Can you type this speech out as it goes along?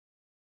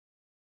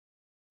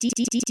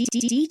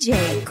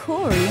DJ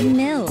Corey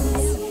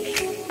Millz.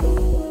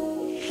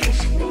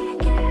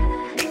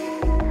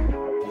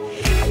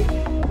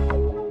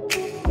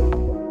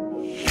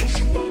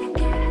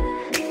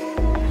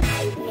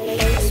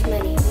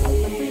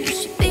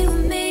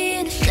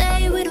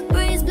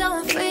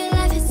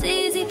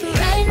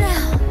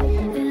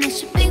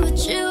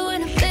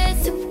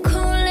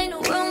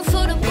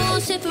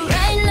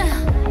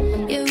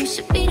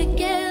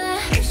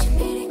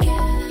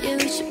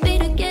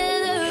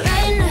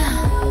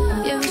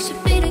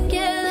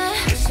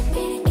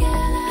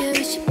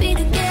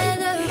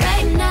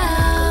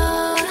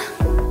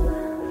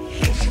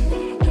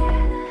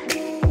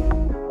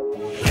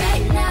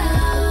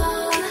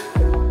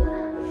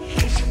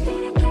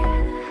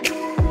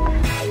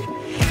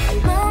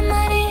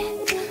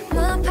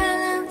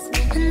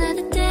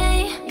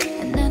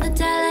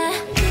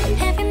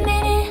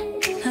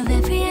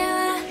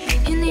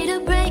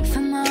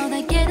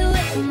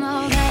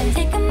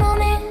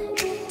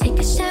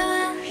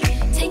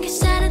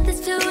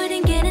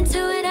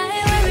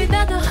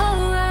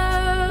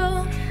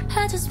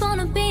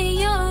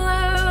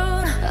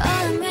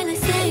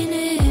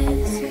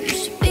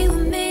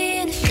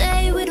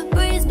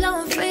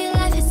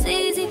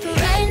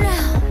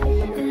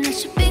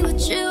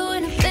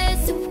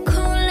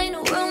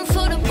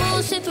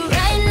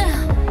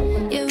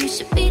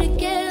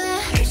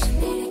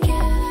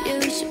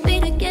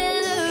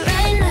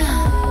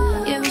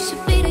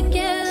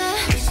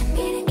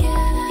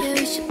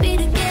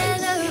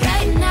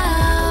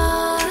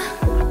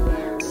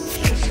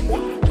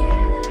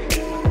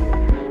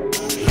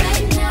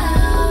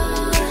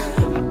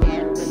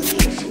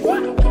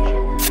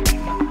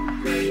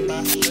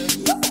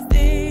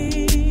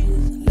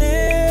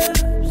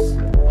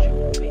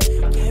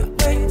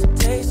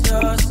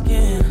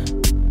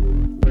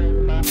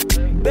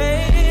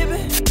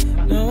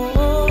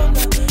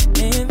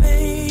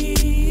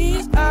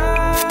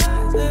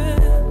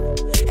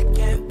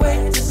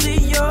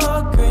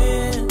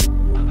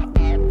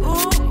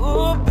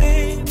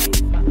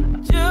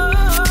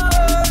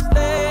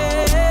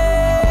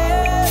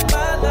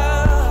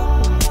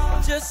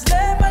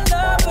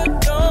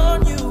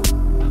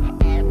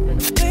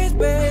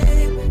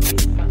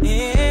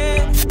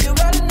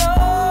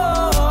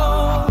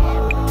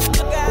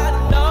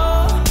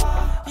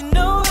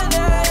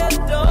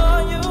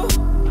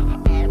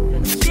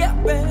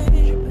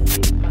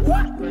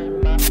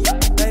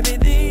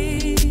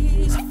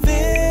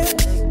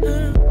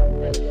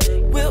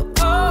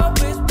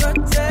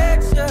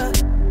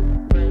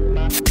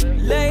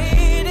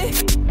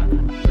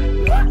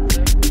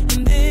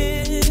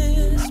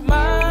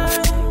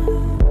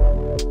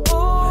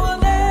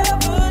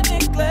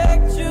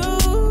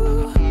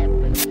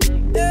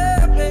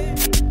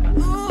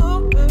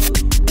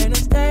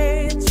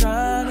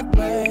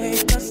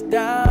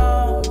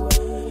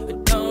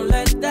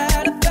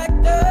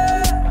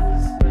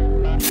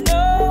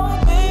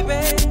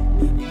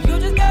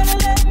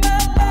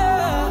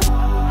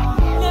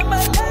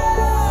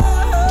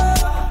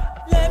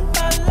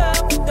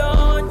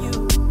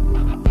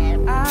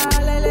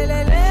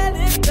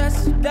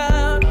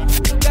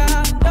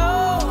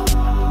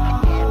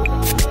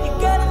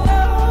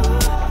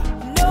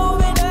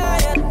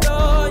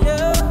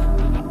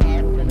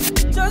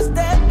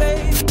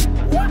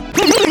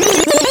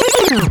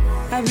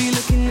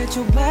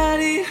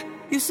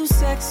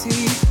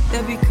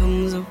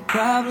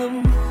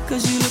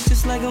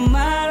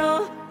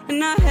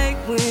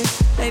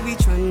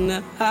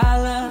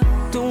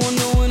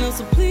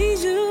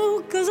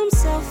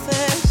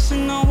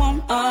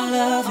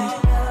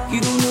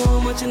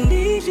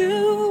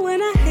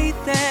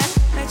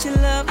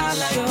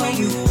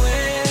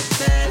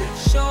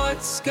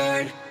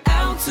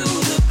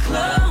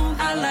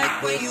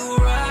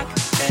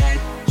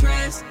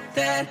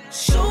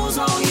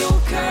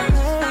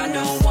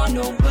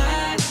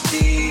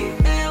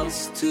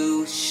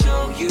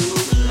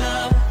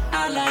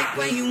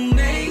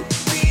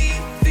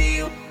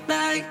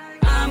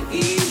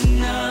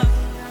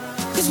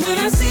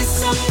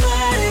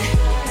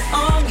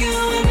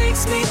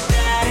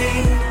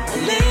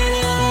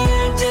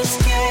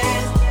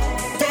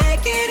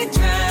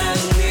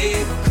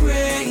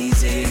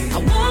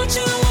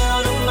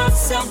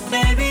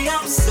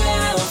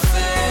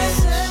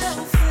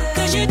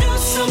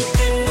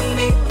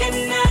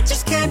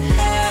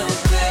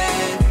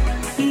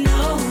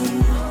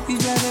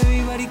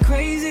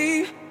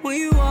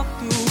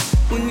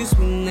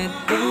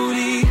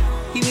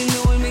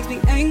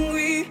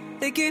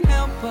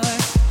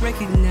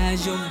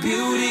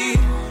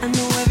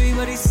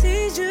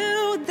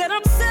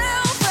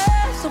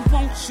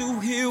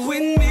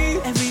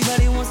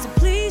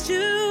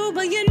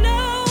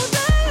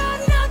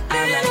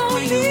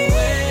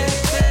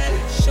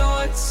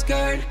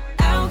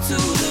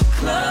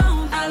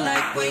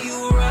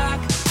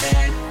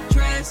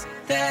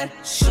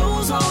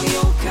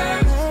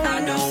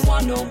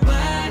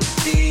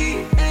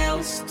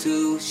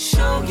 To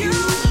show you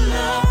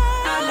love,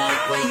 I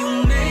like when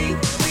you make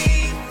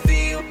me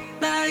feel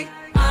like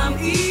I'm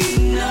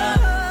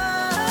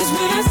enough.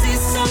 when I see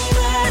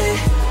somebody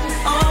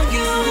on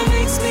you, it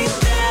makes me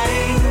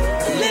think.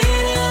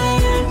 Later,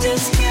 I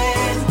just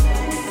can't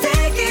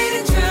take it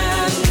and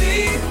drive me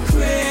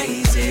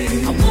crazy.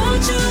 I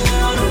want you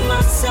all to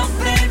myself,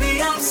 baby,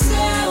 I'm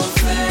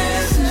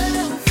selfish.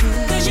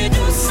 Cause you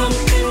do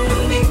something to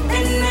me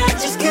and I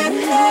just can't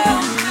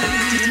help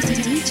it.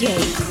 DJ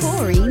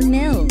Corey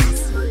Millz.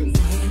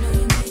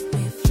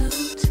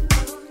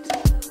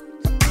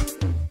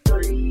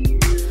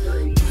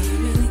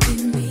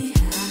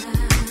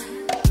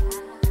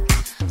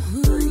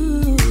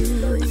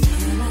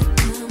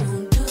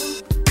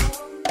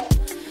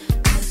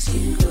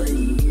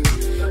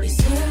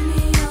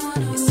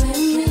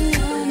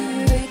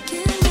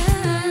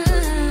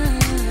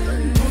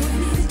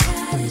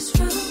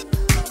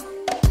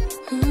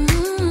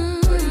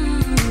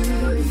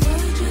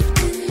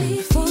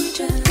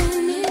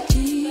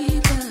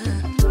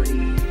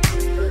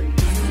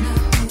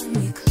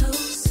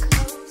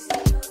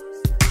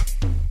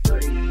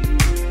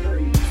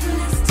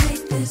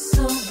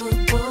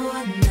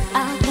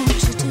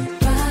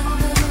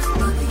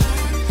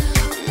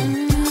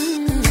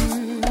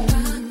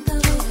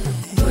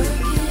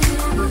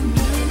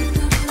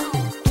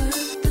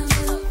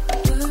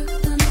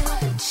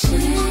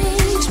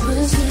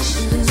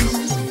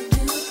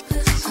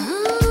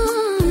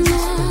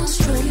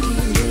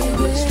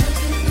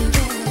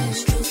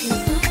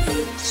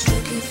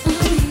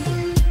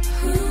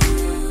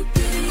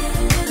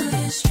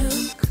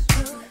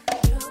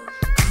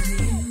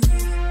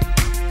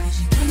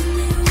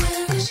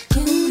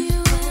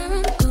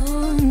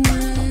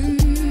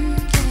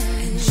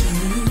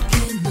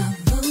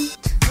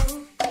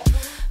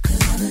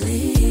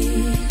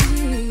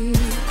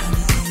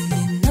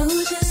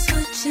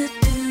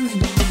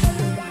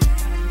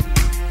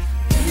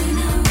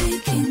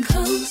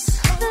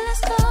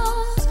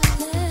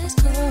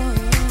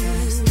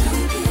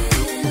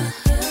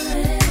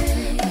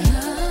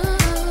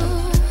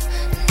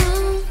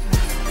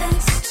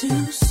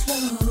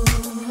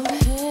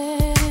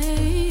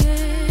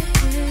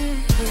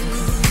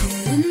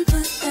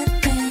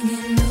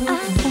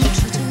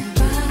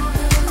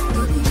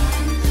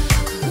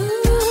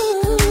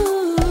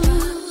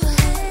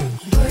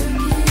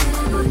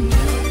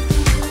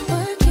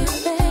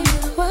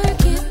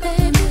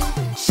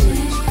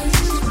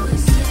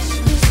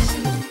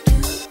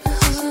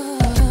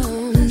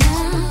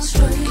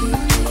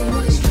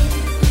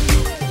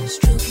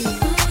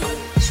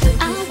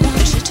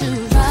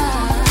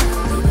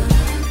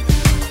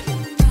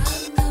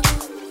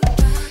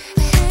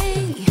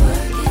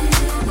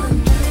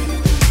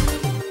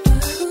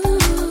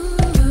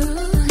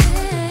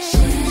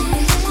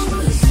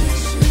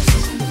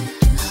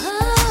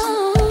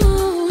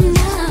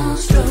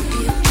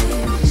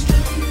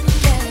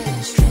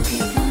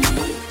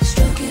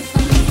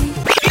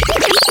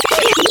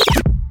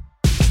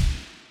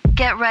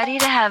 Get ready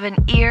to have an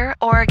ear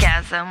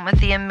orgasm with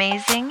the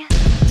amazing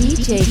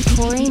DJ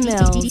Corey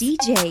Millz.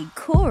 DJ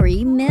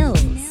Corey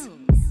Millz.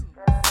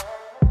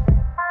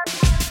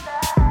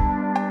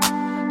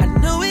 I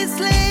know it's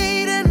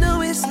late,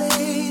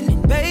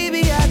 and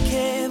baby, I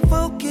can't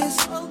focus.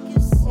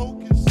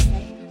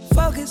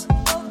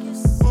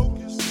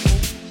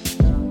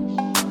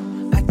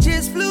 I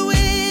just flew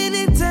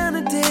in town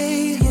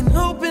today and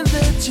hoping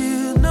that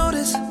you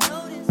notice.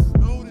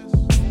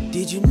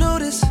 Did you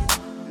notice?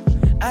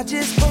 I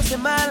just posted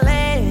my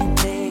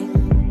landing.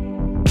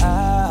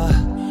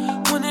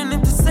 Wondering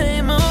if the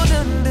same old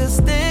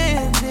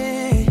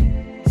understanding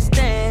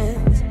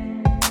stands.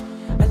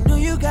 I know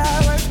you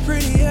got work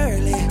pretty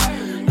early.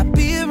 I'll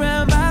be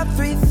around by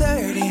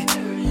 3:30.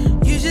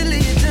 Usually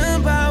you're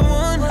done by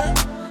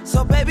 1.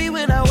 So baby,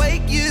 when I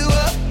wake you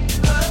up,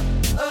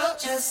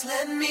 just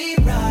let me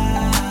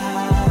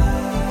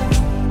ride.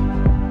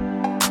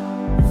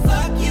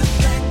 Fuck you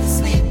back to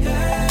sleep,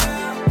 girl.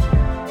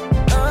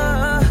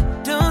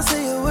 Don't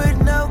say a word,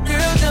 no,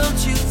 girl.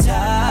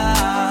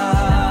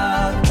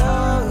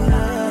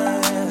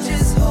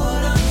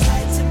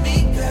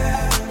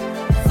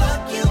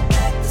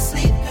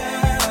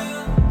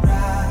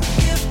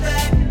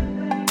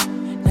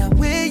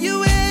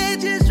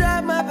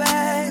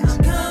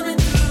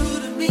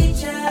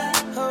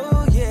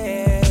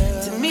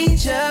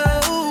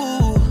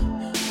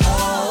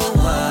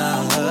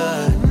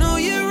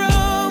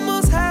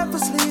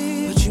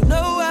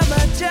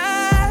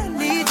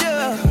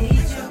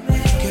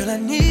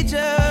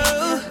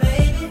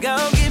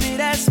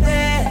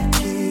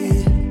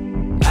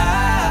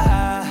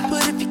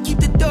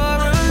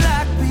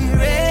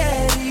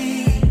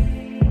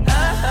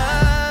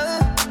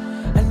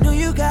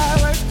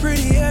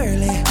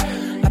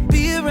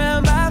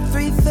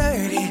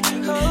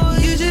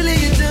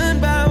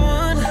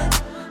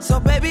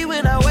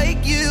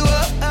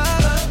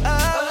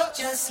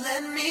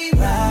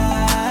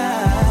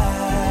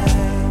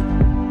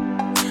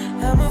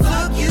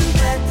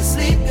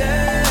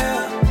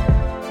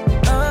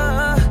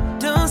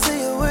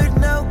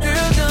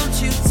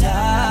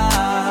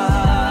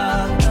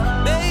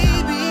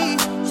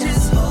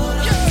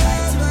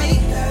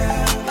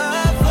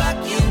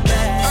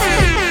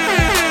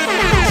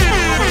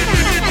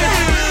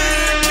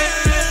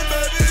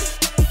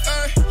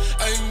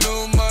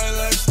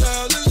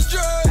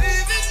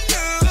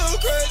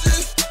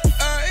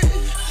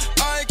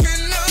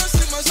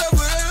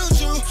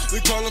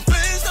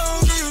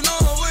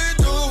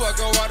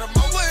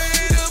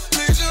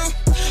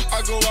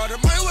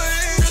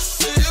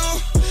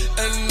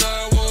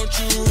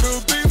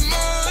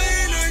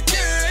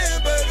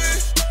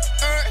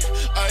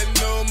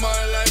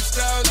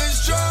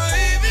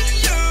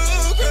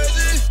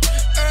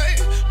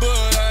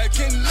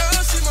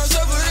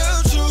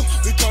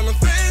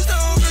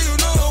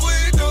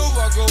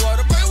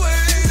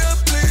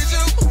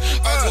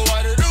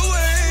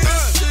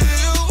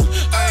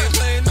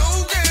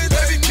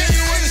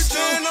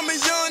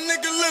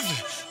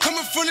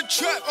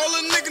 trap, all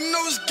a nigga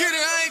know is get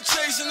it. I ain't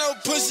chasing no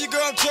pussy,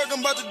 girl, I'm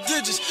talking about the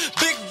digits.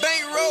 Big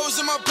bank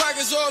rolls in my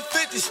pockets, all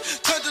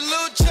 50s. Touch a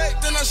little check,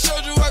 then I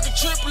showed you I could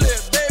triple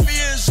it. Baby,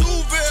 it's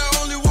Uber,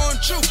 I only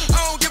want you. I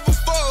don't give a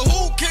fuck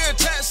who can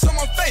tats on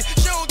my face.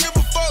 She don't give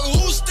a fuck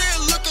who's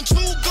still looking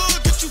too good.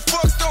 Get you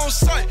fucked on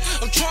sight.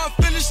 I'm trying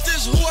to finish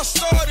this, who I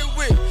started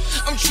with.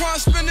 I'm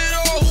trying to spend it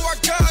all, who I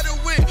got it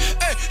with.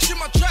 Hey, she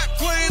my trap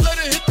queen, let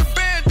her hit the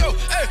bando.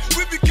 Hey,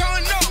 we be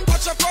counting up,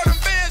 watch how far them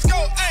bands go.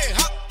 Hey,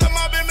 hop in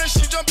my baby,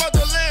 she jump out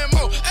the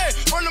Lambo. Hey,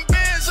 run them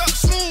bands up,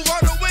 smooth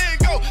out the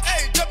window.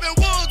 Hey, jumping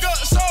wood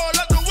guts all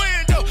out the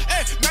window.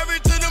 Hey,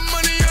 married to the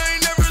money, I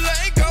ain't never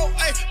letting go.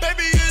 Hey,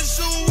 baby, it's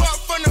who out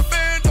from the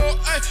bando.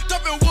 Hey,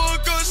 jumping wood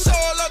guts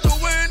all out the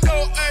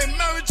window. Hey,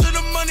 married to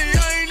the money,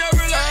 I ain't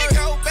never letting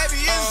go.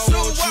 Baby, it's who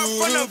out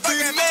from the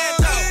fucking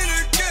bando.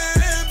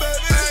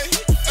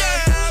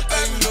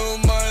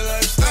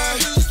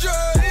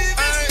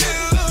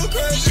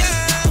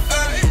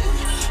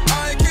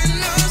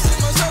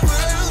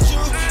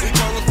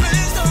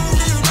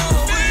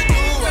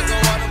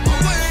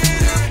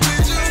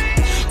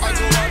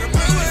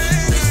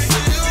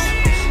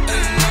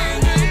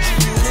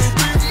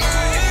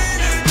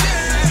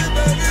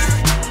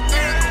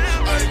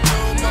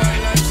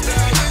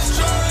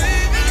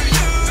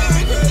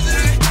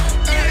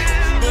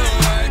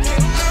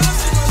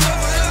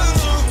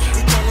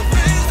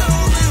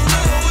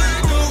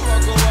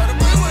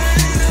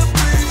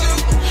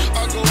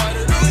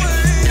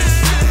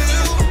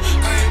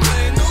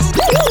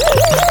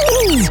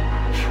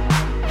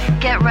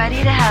 Get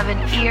ready to have an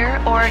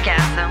ear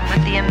orgasm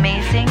with the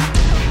amazing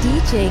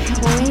DJ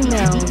Corey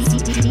Millz.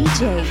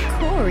 DJ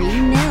Corey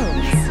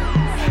Millz.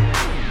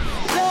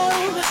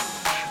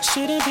 Love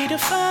shouldn't be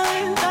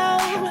defined.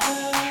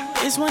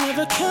 Love is one of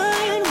a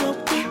kind.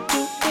 What we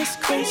do is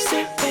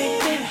crazy,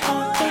 baby.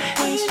 All the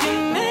ways you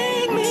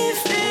make me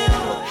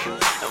feel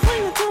when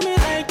you do me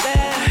like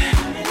that.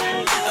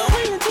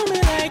 When you do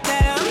me like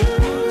that,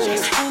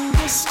 just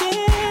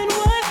understand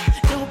what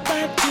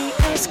nobody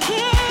else can.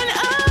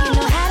 You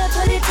know how to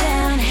put it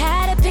down,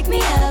 how to pick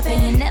me up,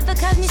 and it never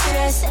caused me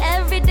stress.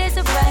 Every day's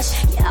a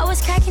rush. You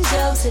always cracking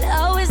jokes, it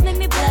always make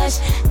me blush.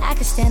 I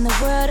could stand the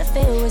world if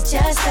it was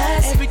just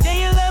us. Every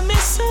day you love me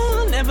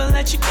so, never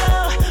let you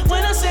go.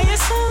 When I say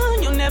it's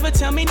on, you'll never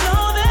tell me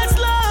no. That's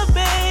love,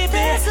 baby.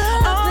 That's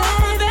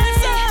love, baby.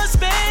 That's us,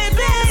 baby.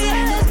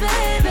 That's us,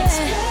 baby.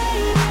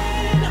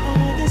 Explaining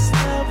all this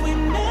love we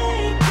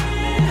making.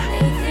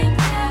 They think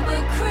that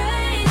we're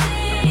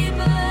crazy,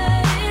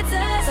 but it's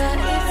us. But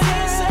it's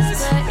us.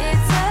 But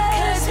it's us.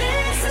 'Cause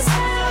this is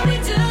how we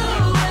do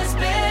us,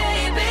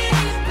 baby,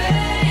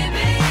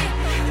 baby.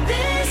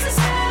 This is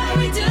how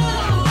we do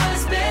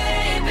us,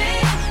 baby,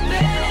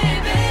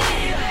 baby.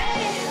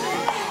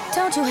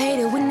 Don't you hate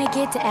it when they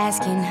get to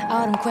asking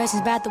all them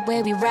questions about the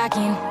way we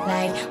rockin'?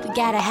 Like, we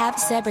gotta have a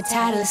separate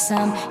title or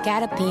some.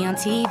 Gotta be on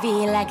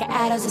TV like an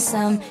idols or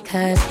some.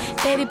 'Cause,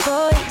 baby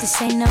boy,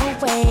 this ain't no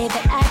way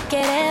that I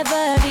could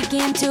ever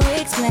begin to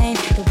explain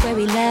the way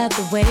we love,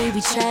 the way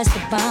we trust, the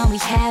bond we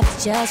have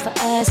is just for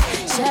us,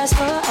 just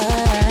for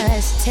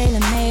us.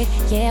 Tailor-made,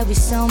 yeah, we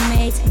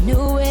soulmates.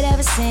 Knew it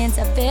ever since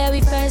our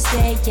very first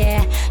date,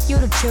 yeah. You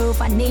the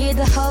truth, I need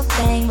the whole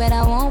thing, but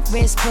I won't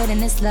risk putting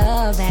this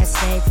love at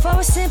stake. For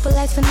a simple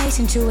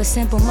explanation to a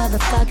simple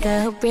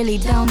motherfucker who really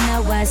don't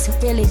know us, who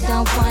really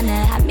don't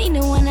wanna. I mean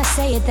it when I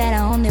say it that I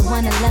only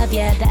wanna love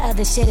ya. The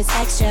other shit is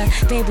extra,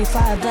 baby,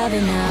 far above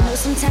it now. I know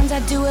sometimes I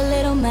do a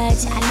little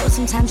much. I know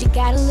sometimes you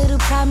got a little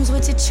problems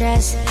with your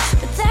trust,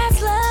 but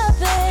that's love,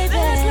 baby.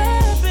 That's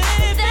love,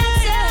 baby.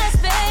 That's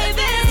us,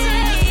 baby.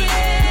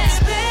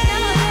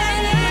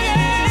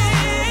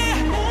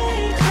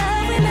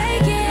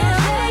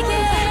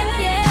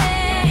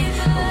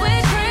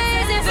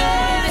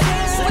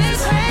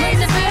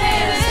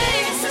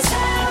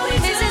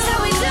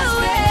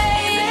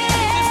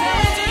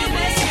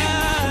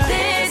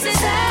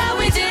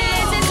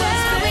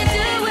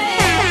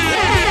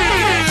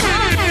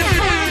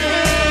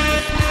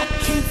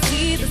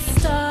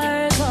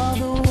 Stars all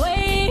the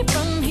way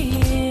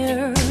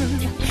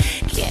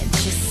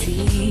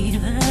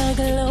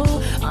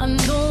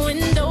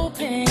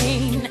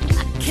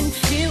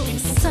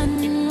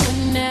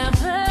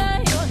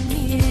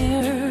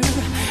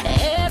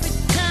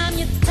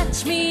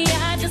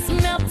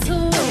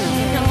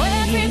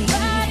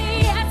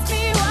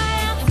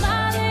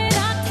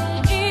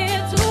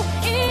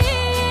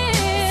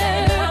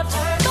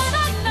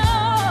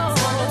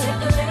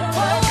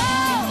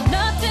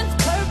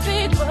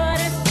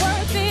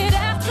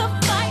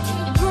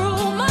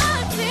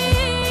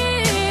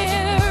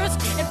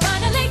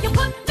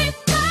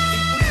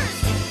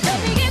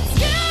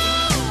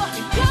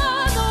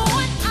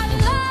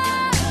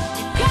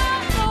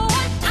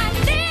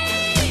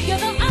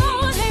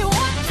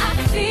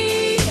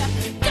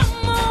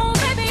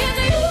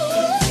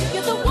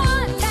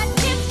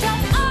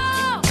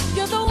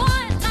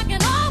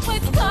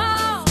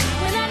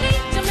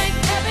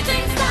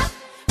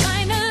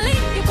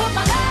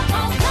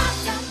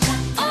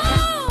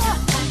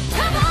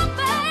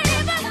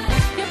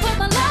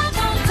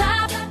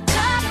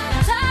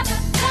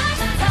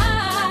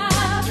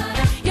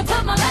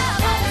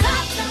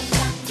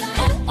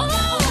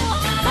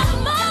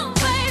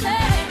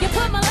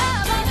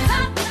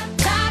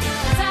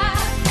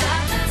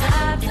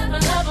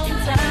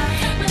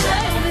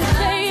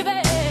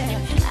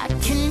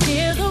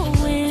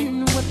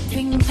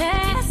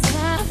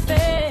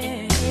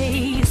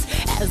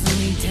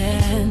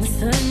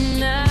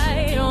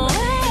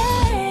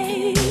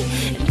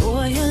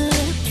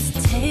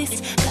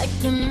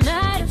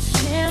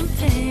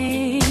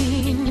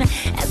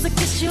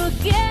want you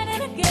again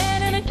and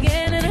again and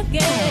again and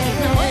again.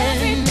 Now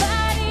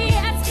everybody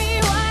asks me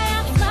why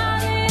I'm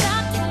smiling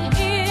out from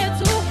ear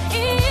to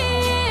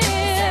ear,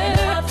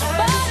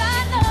 but I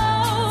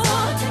know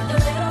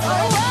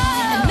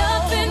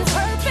nothing's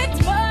perfect,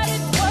 but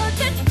it's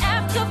worth it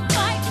after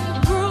fighting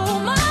through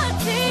my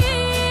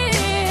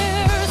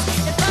tears.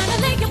 And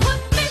finally you put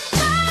me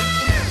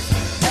first,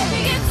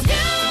 baby, it's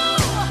you.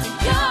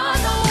 You're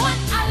the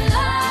one I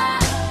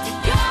love.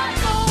 You're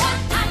the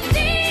one I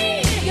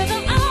need. You're the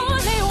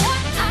only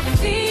one I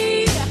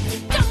see.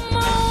 Come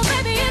on,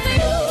 baby, it's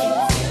you.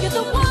 You're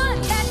the one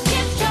that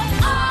gets your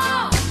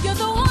all. You're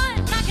the one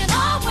I can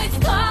always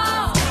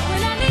call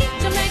when I need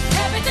to make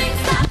everything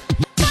stop.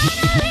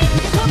 Finally,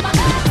 you put my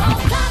love on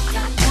top.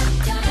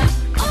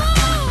 Oh,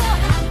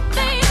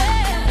 baby,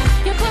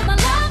 you put my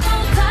love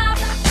on top,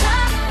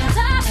 top,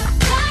 top,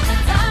 top,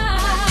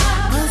 top.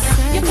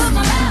 You put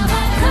my love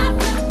on top.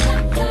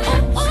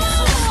 Oh,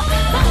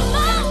 come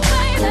on,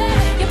 baby,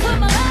 you put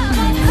my love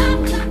on top,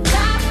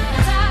 top,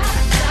 top,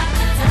 top,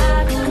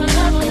 top. My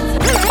love on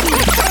top.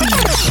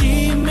 She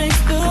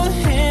makes the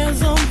hands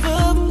on the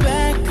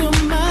back of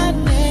my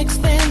neck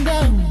stand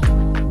up.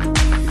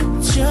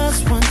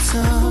 Just one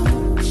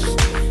touch,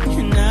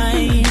 and I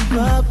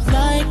erupt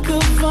like a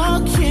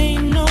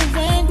volcano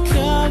and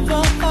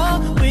cover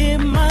up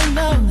with my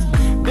love.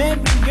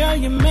 Baby girl,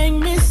 you make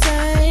me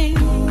say,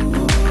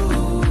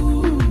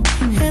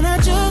 and I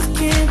just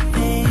can't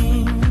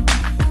think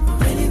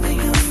of anything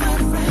else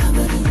I'd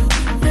rather do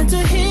than to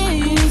hear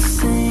you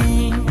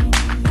sing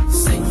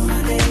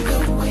my name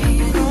away.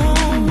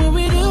 When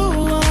we do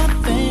our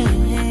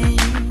thing,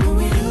 when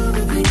we do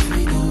the things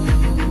we do,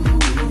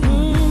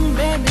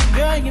 baby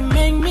girl, you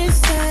make me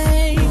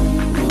say,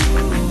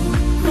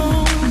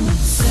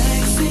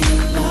 sexy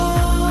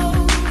love,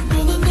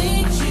 you're the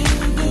things you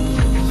do.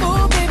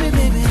 Oh, baby,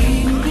 baby,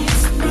 keep me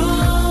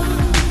strong,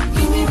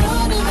 keep me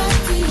running back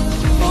to you.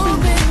 Oh,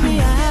 baby,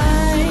 I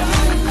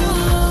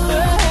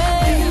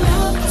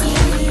love to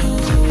you.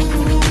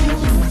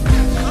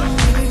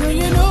 Baby girl,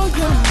 you know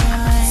you're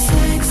right.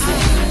 Sexy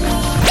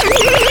love.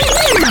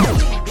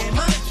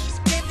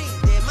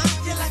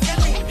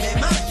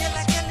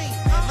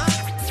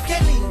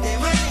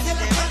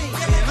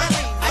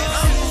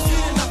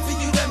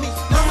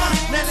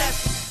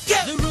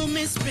 The room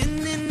is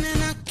spinning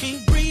and I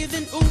can't breathe,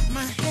 and ooh,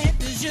 my head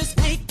is just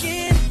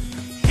aching.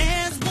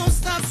 Hands won't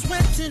stop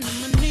sweating and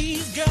my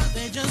knees, girl,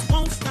 they just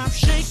won't stop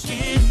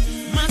shaking.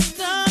 My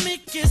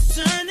stomach is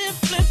turning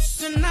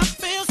flips and I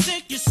feel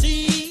sick, you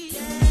see.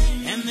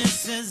 And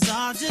this is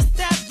all just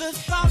at the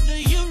thought of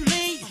you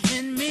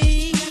leaving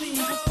me.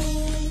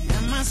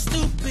 Am I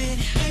stupid?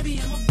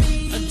 Maybe I'm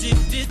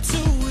addicted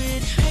to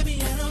it.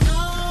 Maybe I don't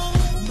know.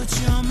 But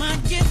you're my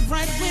get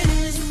right when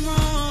it's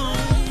wrong.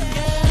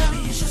 Maybe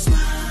it's your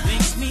smile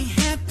makes me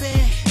happy.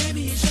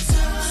 Maybe it's your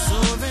touch so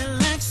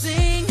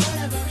relaxing.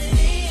 Whatever it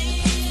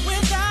is,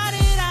 without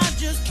it I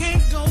just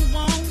can't go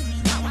on.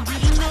 And I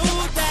really know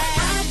that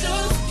I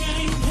just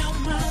can't help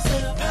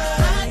myself.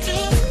 I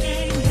just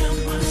can't help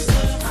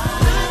myself. I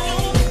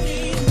don't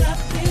need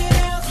nothing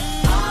else.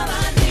 All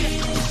I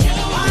need is you.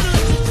 Why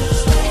don't you just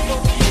stay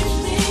with me?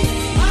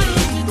 Why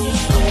don't you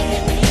just stay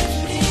with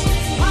me?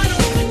 Why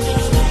don't you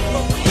just stay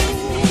with me?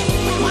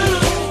 Why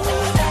don't you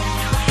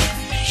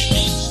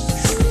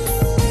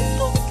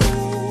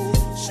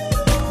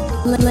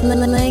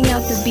Laying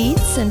out the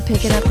beats and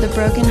picking up the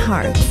broken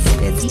hearts.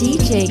 It's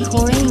DJ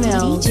Corey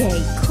Millz. DJ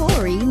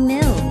Corey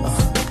Millz.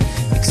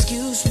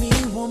 Excuse me,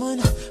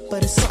 woman,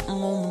 but it's something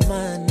on my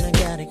mind. I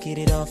gotta get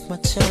it off my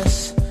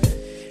chest.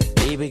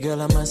 Baby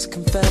girl, I must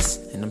confess,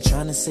 and I'm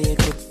trying to say it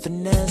with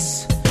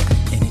finesse.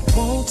 And it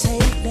won't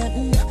take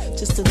nothing,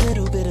 just a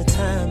little bit of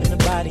time and a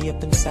body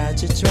up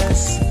inside your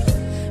dress.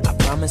 I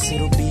promise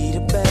it'll be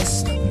the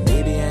best.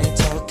 Baby, I ain't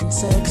talking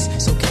sex,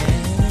 so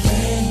can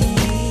we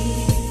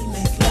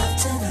make love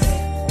tonight?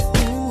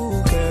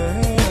 Ooh,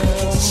 girl,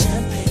 get the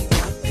champagne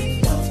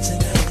popping off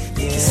tonight.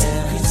 Make your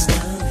secrets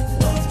down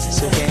and off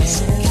tonight.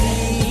 So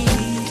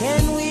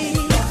can we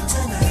love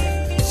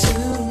tonight?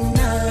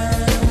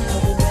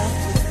 Bubble bath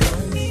with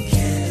lonely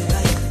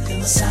candlelight and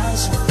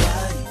massage your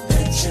body,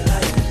 bet you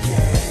like,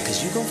 yeah. 'Cause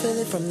you gon' feel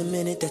it from the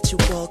minute that you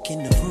walk in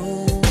the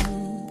room.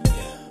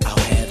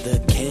 I'll have the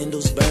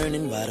candles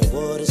burning while the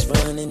water's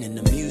running and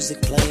the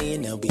music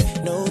playing. There'll be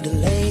no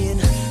delaying.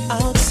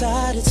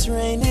 Outside it's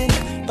raining,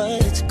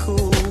 but it's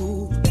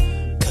cool.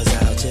 'Cause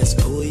I'll just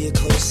pull you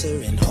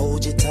closer and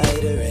hold you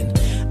tighter, and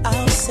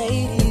I'll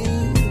say to you,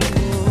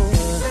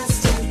 let's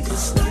take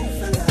this life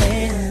alive.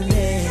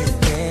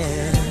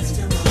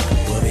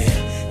 We'll be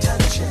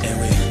touching and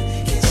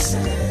we're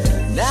kissing.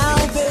 Now,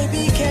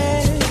 baby,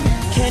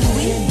 can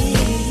we?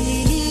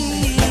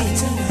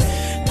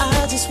 I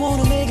just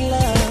wanna make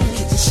love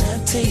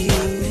to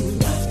you,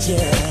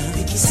 yeah,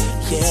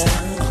 yeah.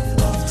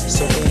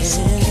 So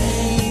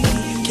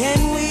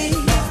can we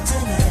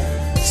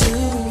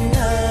tonight?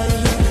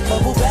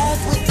 Bubble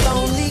bath with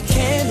only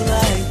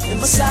candlelight and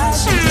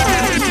massage your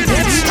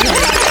body.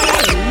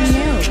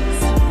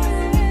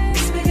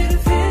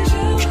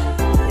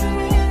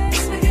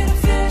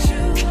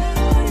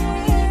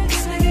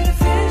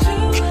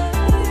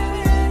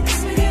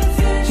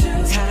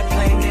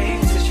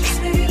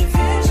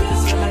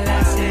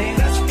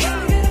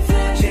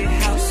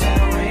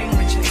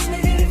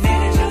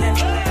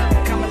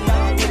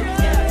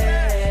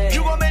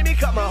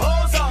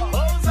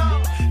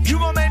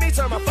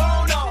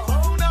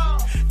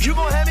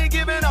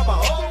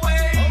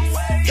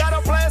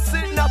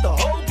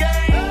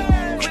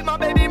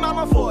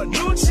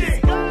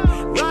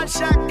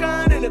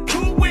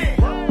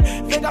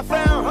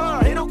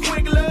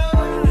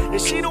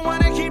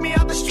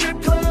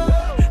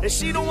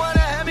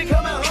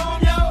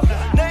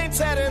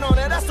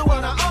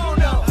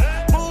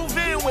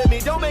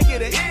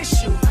 make it an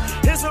issue.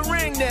 Here's a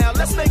ring now,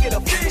 let's make it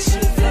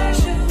official. Let's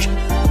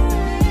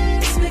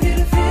make it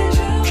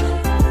official.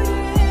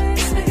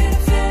 Let's make it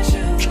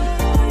official.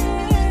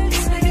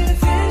 Let's make it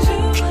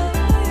official.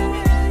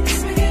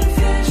 Let's make it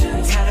official.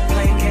 Tired of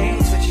playing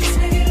games with you. Let's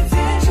make it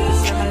official. This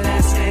is my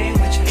last name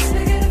with you. Let's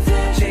make it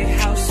official. Big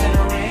house and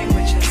a ring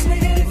with you. Let's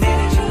make it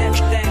official.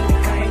 Everything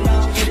that came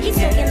out. He's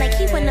talking like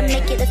he wanna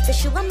make it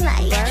official. I'm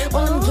like,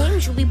 all them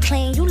games you be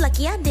playing, you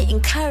lucky I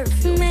didn't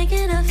curve you. Make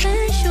it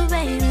official,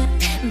 baby.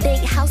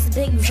 Big house,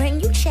 big ring,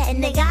 you chatting,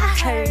 nigga, I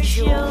heard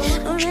you.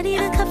 I'm ready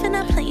to cuff and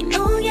I play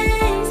no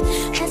games.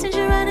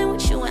 Passenger riding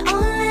with you in all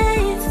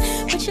lanes.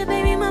 With your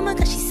baby mama,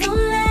 cause she's so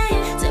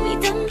late. So we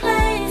done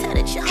play, tell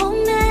that your whole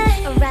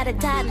name. A ride or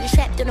die, then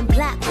strapped on the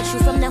block with you.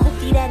 From the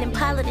hoopty that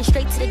Impala, then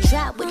straight to the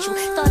drop with you.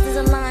 Thought there's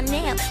a line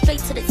now, straight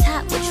to the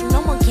top with you.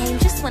 No more game,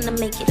 just wanna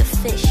make it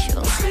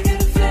official. Let's make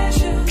it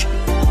official.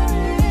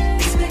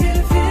 Let's make it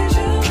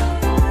official.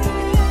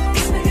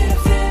 Let's make it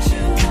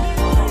official.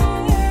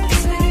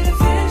 Let's make it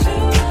official.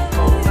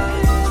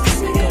 Let's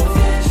make it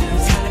official.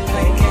 Tired of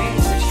playing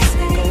games with you.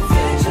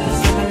 This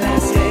is my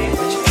last name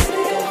with you.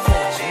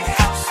 Big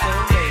house and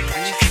a ring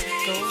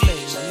with you.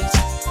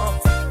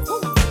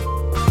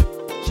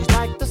 She's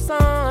like the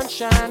sun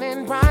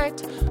shining bright,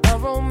 a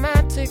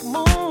romantic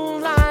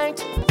moonlight,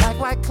 like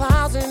white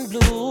clouds and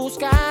blue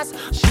skies.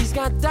 She's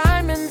got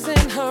diamonds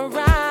in her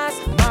eyes,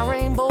 my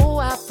rainbow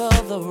after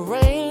the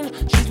rain.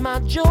 She's my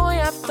joy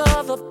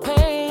after the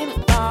pain.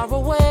 Far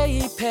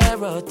away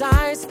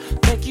paradise,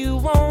 make you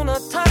wanna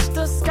touch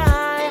the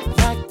sky,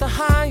 like the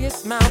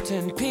highest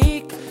mountain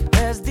peak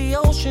as the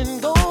ocean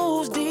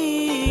goes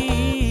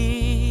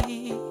deep.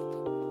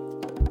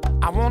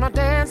 I wanna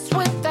dance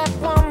with that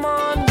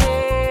woman,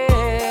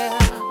 yeah.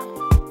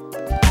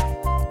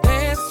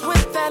 Dance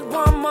with that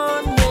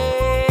woman,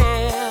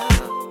 yeah.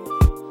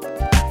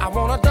 I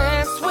wanna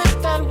dance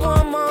with that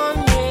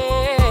woman,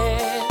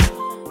 yeah.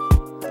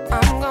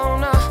 I'm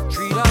gonna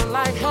treat her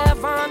like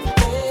heaven,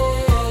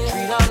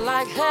 treat her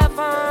like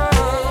heaven,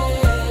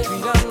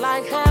 treat her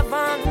like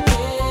heaven,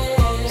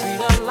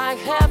 treat her like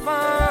heaven.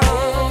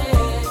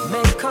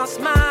 Make her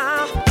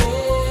smile,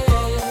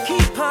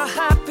 keep her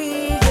happy,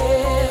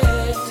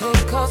 yeah.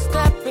 Take her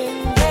stepping,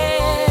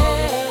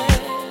 yeah.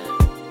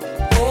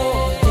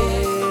 Oh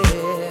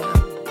yeah.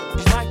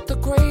 She's like the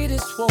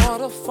greatest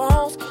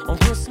waterfalls. On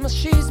Christmas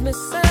she's Miss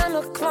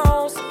Santa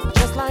Claus,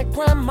 just like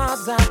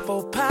grandma's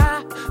apple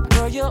pie.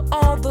 Girl, you're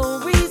all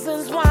the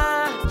reasons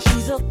why.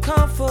 She's a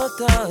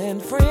comforter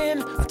and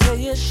friend. I tell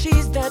you,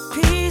 she's that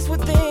peace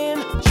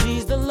within.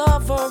 She's the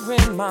lover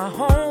in my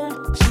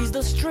home. She's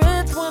the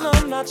strength when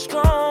I'm not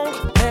strong.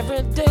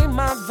 Every day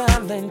my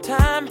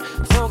Valentine.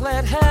 So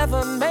glad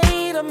heaven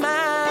made her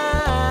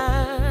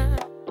mine.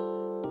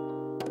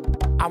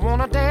 I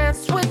wanna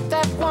dance with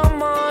that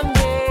woman,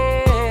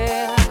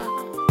 yeah.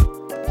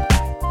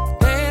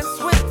 Dance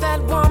with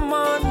that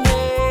woman,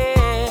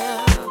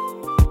 yeah.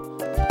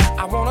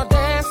 I wanna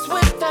dance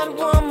with that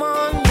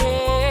woman,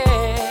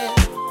 yeah.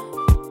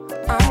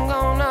 I'm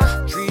gonna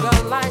treat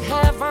her like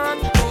heaven,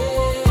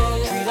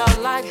 treat her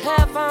like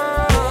heaven,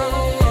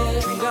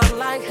 treat her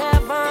like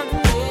heaven,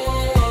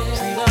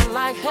 treat her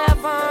like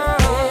heaven.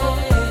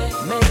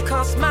 Make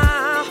her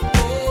smile,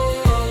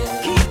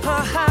 keep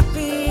her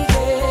happy,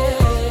 yeah.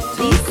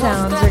 These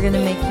sounds are gonna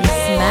make you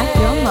smack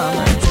your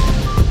mama.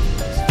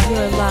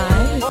 You're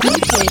live with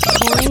DJ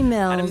Corey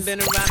I done Millz.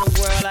 been around the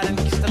world, I done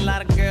kissed a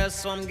lot of girls,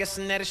 so I'm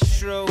guessing that it's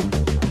true.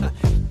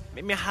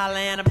 Make me holler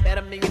and I bet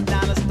 $1 million.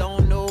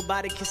 Don't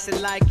nobody kiss it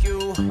like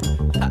you.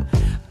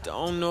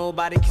 Don't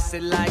nobody kiss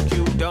it like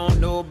you. Don't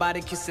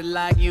nobody kiss it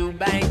like you.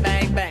 Bang,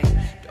 bang, bang.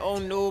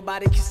 Don't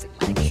nobody kiss it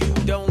like you.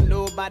 Don't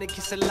nobody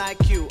kiss it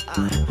like you.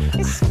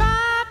 It's 5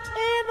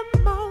 in the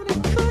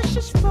morning, Kush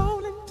is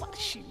rolling while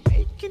she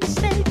making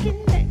steak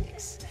and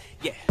eggs.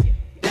 Yeah.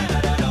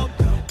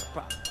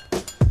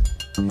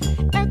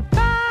 At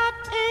 5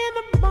 in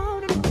the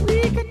morning, we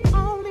can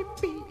only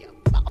be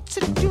about to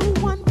do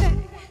one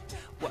thing.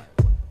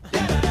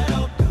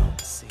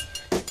 See,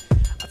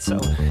 I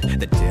told her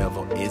the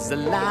devil is a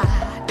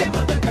lie. Them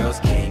other girls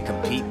can't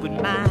compete with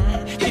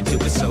mine. You do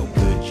it so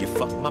good, you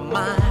fuck my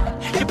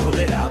mind. You pull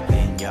it out,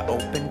 then you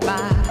open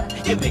wide.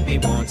 You make me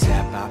want to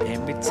tap out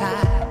and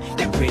retire.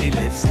 Your pretty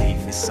lips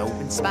leave me so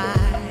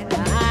inspired.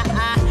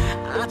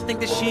 I think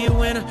that she a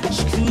winner.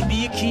 She could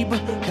be a keeper,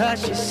 cause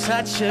she's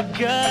such a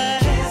good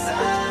kisser.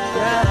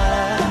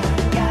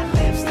 Got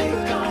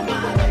lipstick on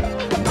my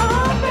lip.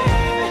 Oh,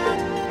 baby.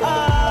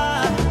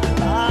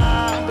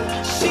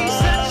 She's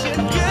such a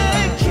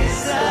good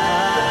kisser.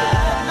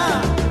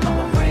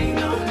 I'ma rain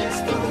on this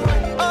fool.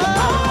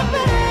 Oh,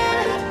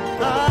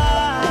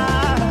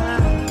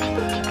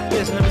 baby.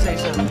 Listen, let me say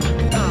something.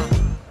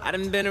 I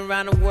done been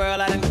around the world,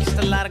 I done kissed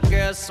a lot of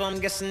girls, so I'm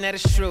guessing that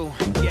it's true.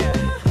 Yeah.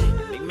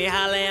 Make me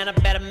holler and I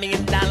bet $1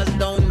 million.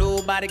 Don't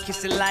nobody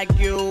kiss it like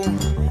you.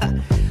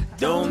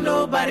 Don't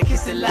nobody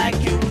kiss it like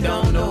you.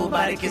 Don't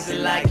nobody kiss it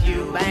like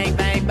you. Bang,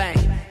 bang, bang.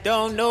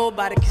 Don't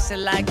nobody kiss it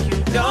like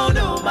you. Don't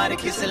nobody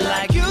kiss it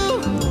like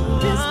you.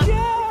 This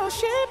girl,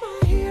 she my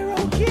hero,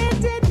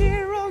 get that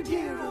hero,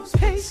 hero.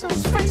 so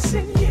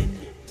spicy,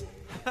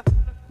 yeah.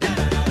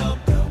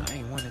 I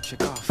ain't wanna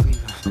check off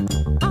either.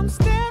 I'm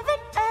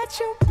staring at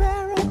your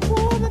barrel,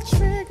 pull the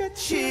trigger,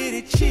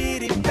 chitty,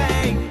 chitty,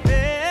 bang,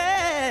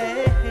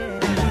 bang.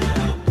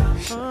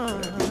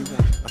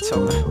 I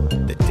told her,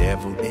 the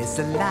devil is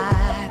a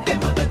lie.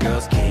 Them other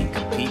girls can't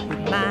compete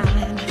with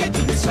mine. You do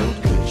it so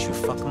good, you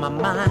fuck my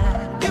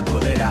mind. You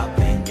pull it out,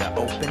 then you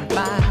open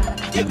wide.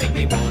 You make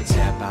me want to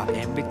tap out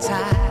and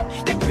retire.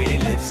 Your pretty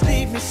lips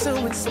leave me so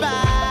inspired.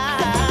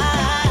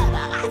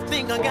 I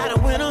think I got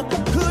a winner,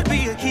 could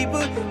be a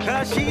keeper,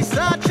 cause she's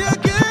such a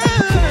good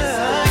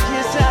kisser.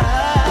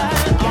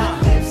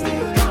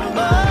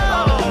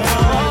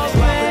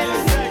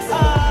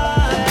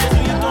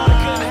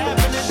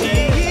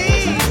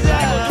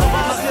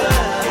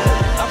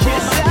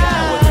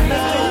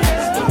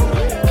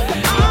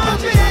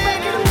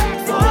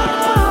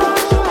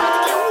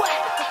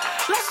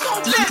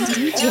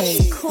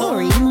 DJ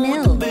Corey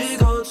Millz.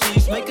 Big old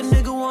cheese, make a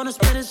nigga wanna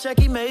spend his check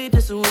he made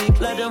this week.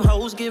 Let them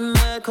hoes get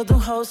mad, cause them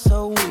hoes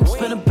so weak.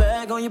 Spin a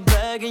bag on your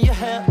bag and your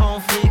hair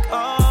on fleek.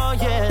 Oh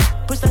yeah,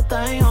 push that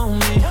thing on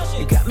me.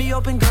 You got me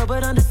open, girl,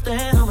 but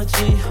understand I'm a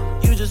G.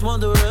 You just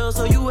want the real,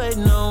 so you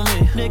waiting on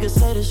me. Niggas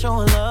say they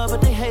showing love,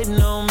 but they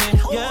hating on me.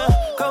 Yeah,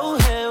 go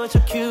ahead with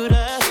your cute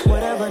ass.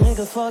 Whatever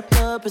nigga fucked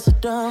up, it's a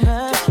dumb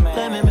ass.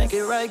 Let me make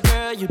it right,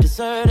 girl, you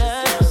deserve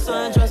that.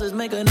 Sundresses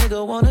make a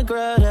nigga wanna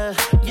grab that.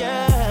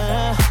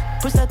 Yeah,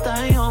 push that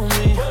thing on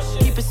me.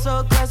 Keep it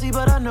so classy,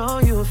 but I know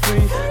you a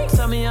freak.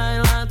 Tell me I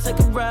ain't lying, take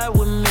a ride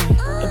with me.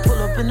 And pull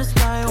up in the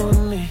sky with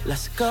me.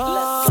 Let's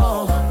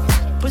go.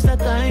 Push that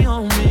thing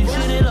on me.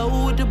 Shoot it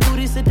low with the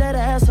booty, sit that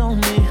ass on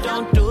me.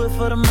 Don't do it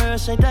for the mirror,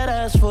 shake that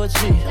ass for a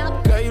G.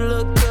 Girl, you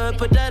look good,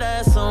 put that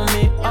ass on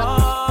me.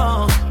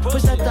 Oh,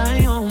 push that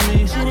thing on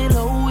me. Shoot it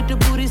low with the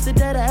booty, sit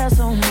that ass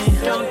on me.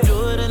 Don't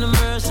do it in the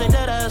mirror, shake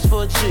that ass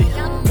for a G.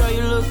 Girl,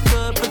 you look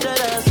good, put that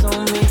ass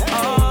on me.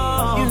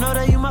 Oh, you know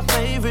that you my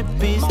favorite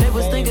piece. They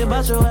was thinking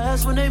about your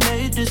ass when they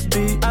made this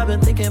beat. I've been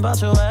thinking about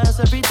your ass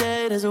every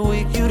day, there's a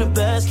week. You the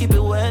best, keep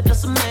it wet,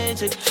 that's a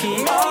major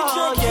key.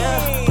 Oh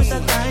yeah, push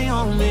that thing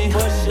on me.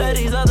 Let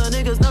these other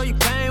niggas know you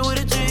came with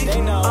a G.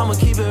 I'ma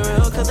keep it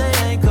real, cause they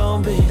ain't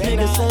gon' be.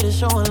 Niggas say they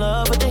showing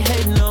love, but they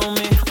hating on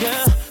me.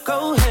 Yeah,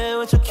 go ahead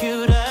with your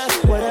cute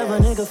ass. Whatever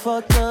nigga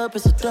fucked up,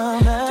 it's a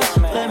dumb ass.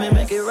 Let me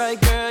make it right,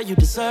 girl, you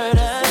deserve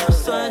that.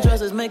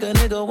 Sundresses make a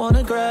nigga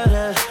wanna grab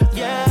that.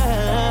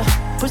 Yeah,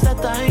 push that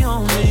thing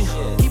on me.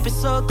 Keep it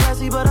so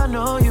classy, but I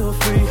know you a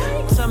freak.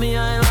 Tell me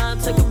I ain't lying,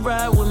 take a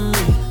ride with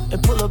me.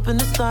 And pull up in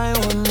this thing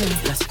with me.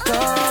 Let's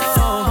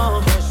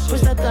go.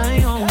 Push that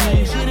thing on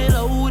me. Shoot it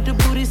low with the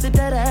booty, sit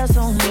that ass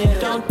on me.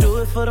 Don't do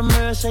it for the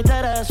mirror, shake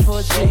that ass for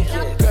a G.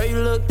 Girl, you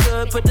look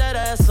good, put that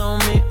ass on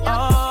me.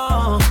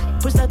 Oh,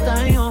 push that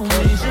thing on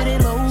me. Shoot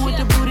it low with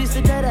the booty,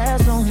 sit that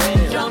ass on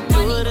me. Don't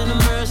do it in the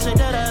mirror, shake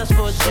that ass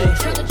for a G.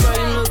 Girl,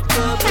 you look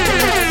good, put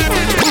that ass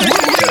on me.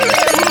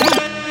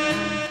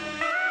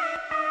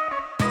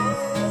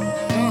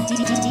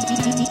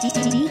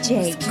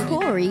 DJ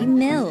Corey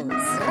Millz.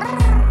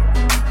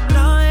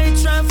 No, I ain't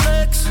tryna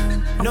flex.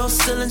 No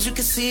ceilings, you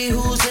can see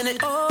who's in it.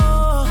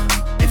 Oh,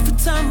 if we're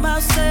talking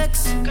about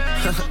sex,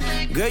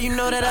 girl, you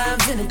know that I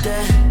invented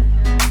that.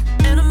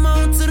 And I'm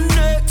on to the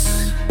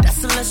next.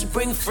 That's unless you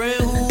bring a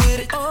friend who with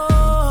it.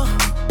 Oh,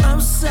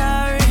 I'm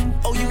sorry.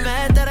 Oh, you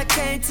mad that I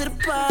came to the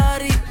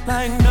party?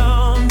 Like,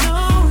 no,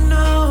 no,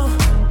 no.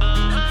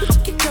 You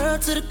took your girl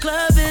to the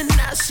club and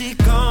now she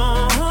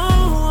gone.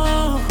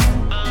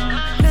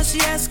 Now she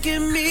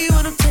asking me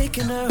when I'm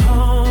taking her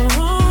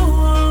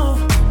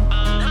home.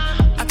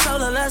 I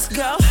told her let's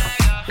go,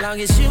 long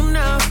as you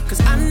know,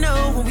 cause I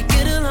know when we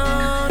get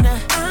alone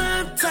that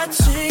I'm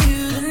touching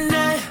you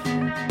tonight.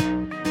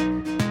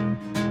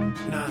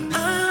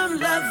 I'm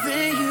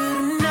loving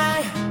you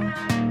tonight.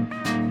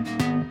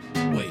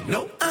 Wait,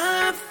 no,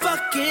 I'm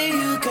fucking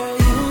you, girl.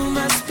 You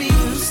must be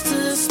used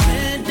to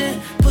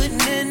spending,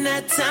 putting in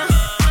that time.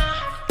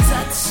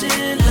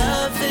 Touching,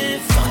 loving,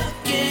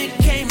 fucking,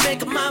 can't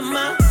make up my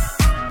mind.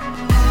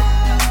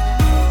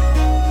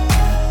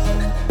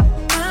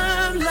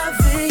 I'm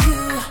loving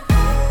you.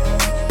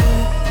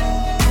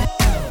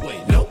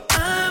 Wait, no,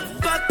 I'm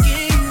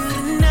fucking you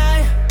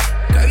tonight.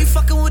 Girl, you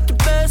fucking with the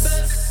best.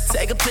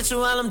 Take a picture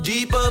while I'm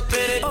deep up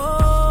in it.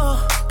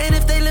 Oh, and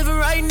if they living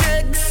right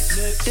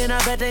next, then I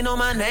bet they know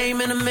my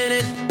name in a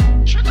minute.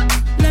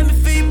 Let me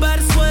feel your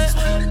body sweat.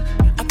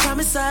 I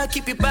promise I'll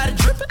keep your body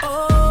dripping.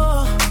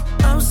 Oh,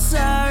 I'm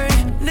sorry,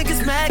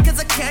 niggas mad cause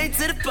I came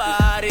to the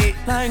party.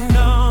 Like,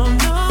 no,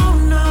 no,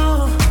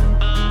 no.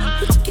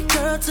 You took your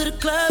girl to the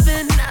club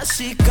and now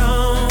she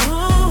gone.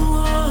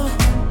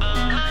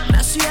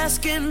 Now she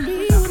asking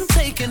me when I'm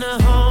taking her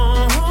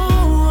home.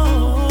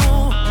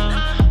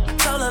 I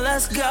told her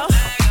let's go,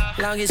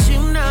 long as you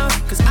know,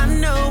 cause I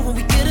know when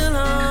we get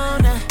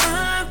alone that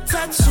I'm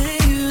touching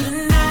you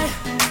tonight.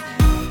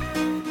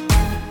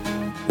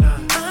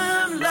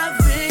 I'm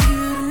loving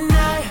you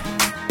tonight.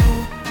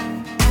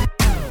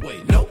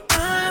 Wait, no,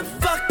 I'm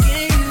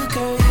fucking you,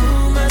 girl.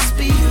 You must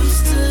be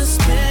used to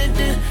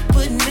spending,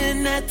 putting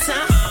in that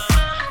time.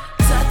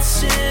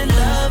 Touching,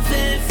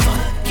 loving,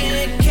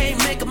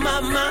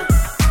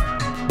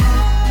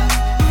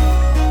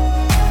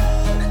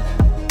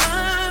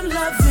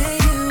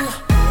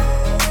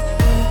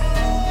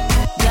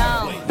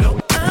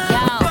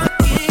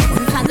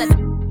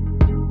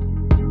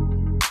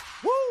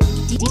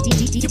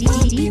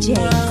 DJ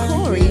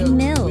Corey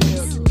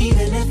Millz.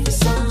 Even if it's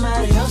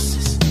somebody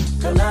else's,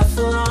 girl, not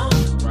for long.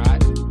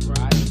 Right.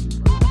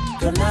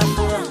 Girl, not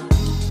for long.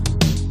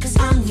 'Cause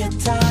I'm your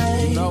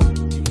type. You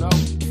know.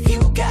 If you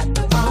got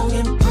the wrong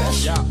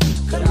impression,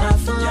 girl, not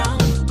for long.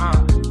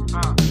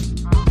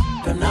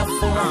 Girl, not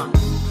for long.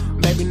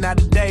 Maybe not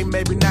today,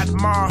 maybe not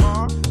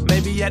tomorrow.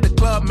 Maybe at the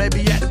club,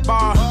 maybe at the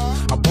bar.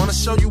 I wanna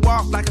show you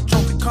off like a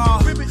trophy car.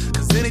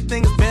 'Cause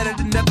anything is better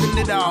than nothing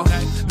at all.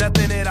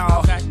 Nothing at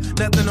all.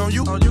 Nothing on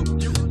you.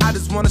 I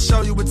just wanna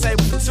show you a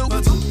table for two.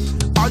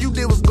 All you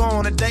did was go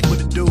on a date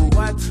with a dude.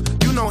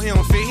 You know he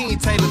don't fit, he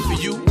ain't tailored for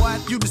you.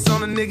 You just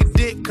on a nigga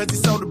dick 'cause he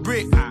sold a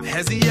brick.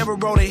 Has he ever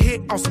wrote a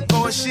hit on some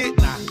poor shit?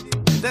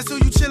 That's who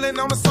you chillin'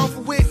 on the sofa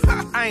with.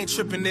 I ain't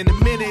trippin', in a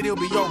minute it'll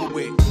be over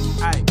with.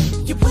 Aye.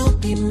 You will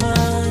be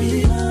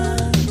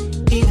mine,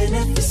 even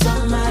if it's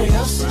somebody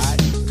else's.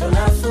 Girl,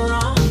 not for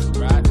long.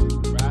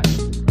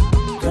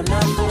 Girl,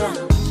 not for long.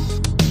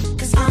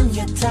 'Cause I'm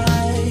your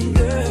type,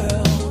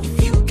 girl. If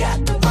you got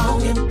the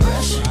wrong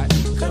impression,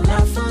 girl,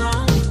 not for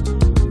long.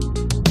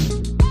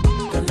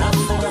 Girl, not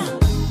for long.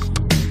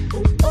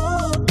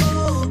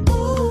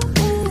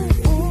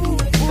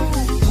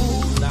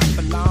 Not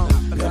for long.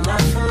 Girl,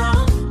 not for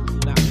long.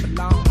 Not for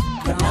long.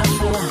 Girl, not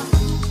for long.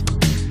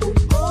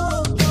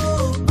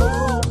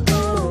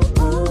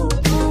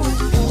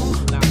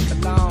 Not for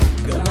long.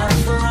 Girl, not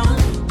for long.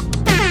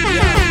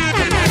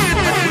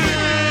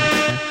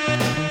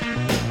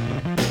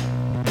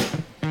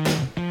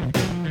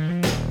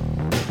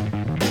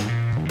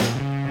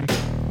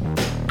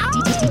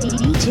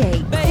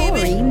 DJ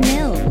Corey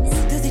Millz.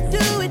 Does he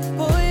do it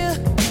for you?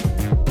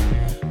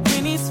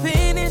 When he's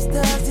finished,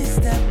 does he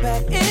step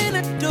back and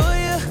adore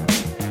you?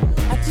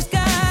 I just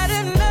gotta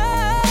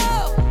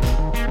know.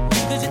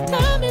 'Cause your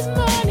time is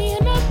money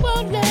and I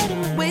won't let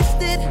him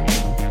waste it.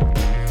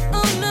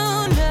 Oh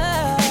no, no.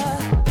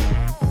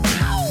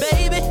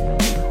 Baby,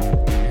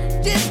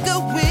 just go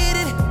with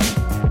it.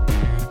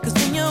 'Cause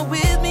when you're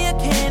with me, I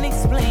can't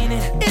explain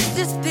it. It's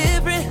just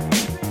different.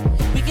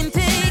 We can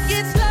take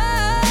it slow.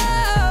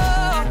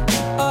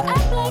 Or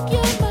act like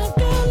you're my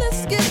girl, let's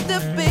skip the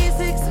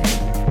basics.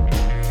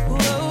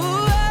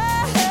 Whoa,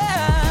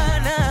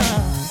 no.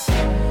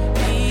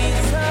 He's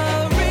so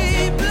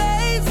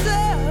replaceable.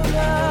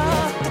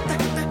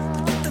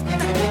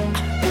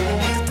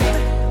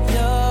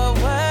 You're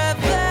worth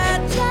the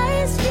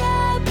chase,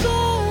 yeah,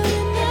 but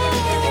enough.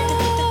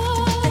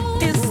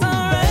 It's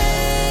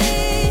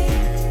alright,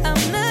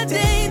 I'm not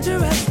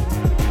dangerous.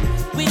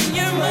 When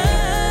you're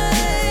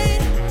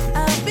mine,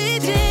 I'll be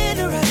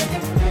generous.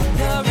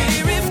 You're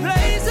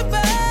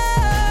irreplaceable,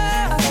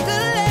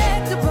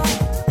 collectible,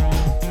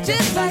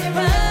 just like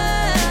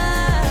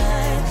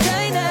mine,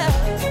 China.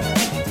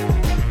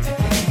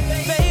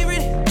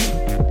 Favorite,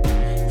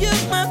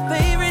 you're my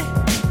favorite.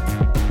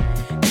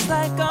 It's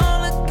like all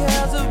the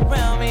girls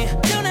around me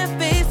don't have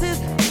faces,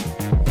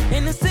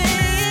 and the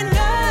saying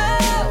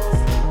goes,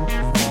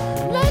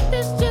 life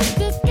is just a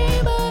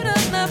game, but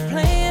I'm not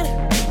playing.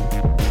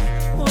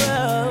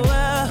 Whoa,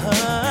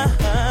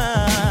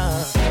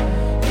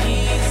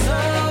 he's so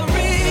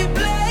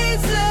replaceable.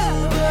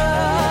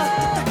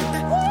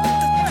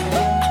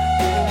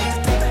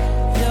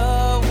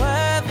 You're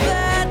worth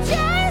the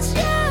chance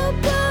you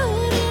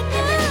put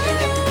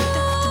in.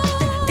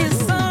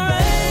 It's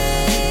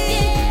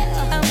alright,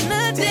 I'm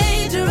not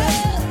dangerous.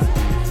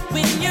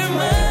 When you're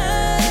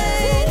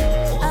mine,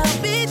 I'll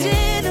be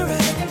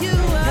generous. You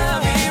are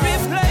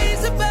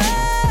irreplaceable,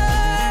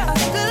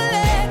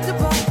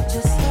 collectible,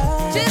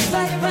 just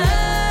like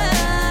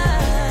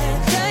mine,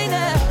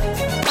 China.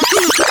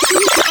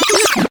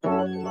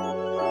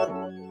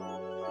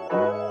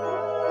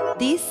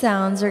 These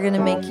sounds are gonna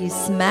make you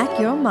smack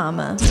your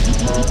mama. You're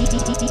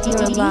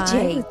live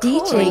DJ with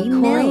DJ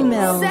Corey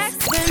Millz. Sex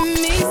with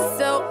me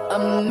so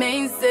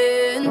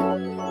amazing.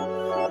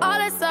 All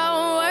this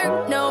all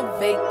work, no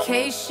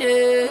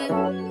vacation.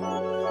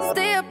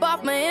 Stay up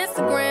off my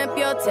Instagram,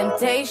 pure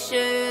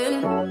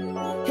temptation.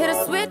 Hit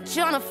a switch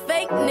on a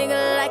fake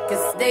nigga like a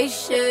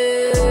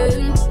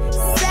station.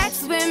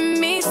 Sex with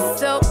me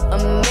so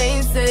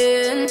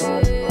amazing.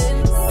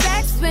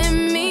 Sex with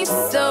me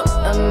so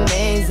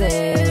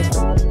amazing.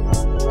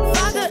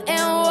 Vodka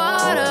and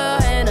water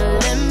and a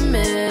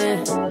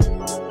lemon.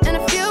 And a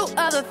few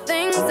other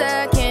things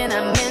I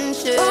cannot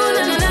mention. Ooh,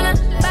 na na na na,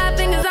 5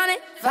 fingers on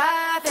it,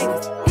 5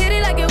 fingers. Hit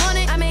it like you want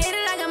it, I mean hit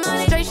it like I'm on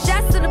it. Straight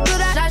shots to the blue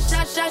dot, shot,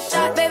 shot, shot,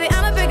 shot. Baby,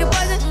 I'ma pick a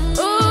poison.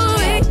 Ooh,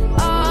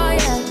 oh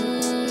yeah.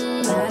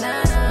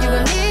 You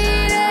gon'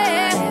 need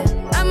it.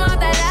 I'm off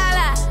that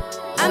la-la.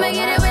 I'ma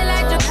get it wet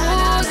like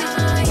jacuzzi.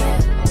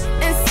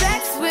 And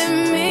sex with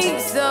me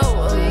so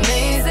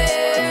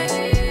amazing.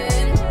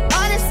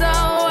 All this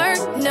all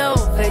work, no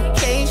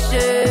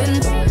vacation.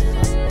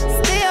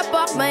 Stay up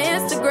off my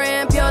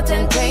Instagram, pure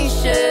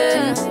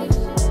temptation.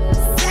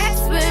 Sex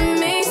with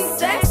me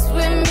so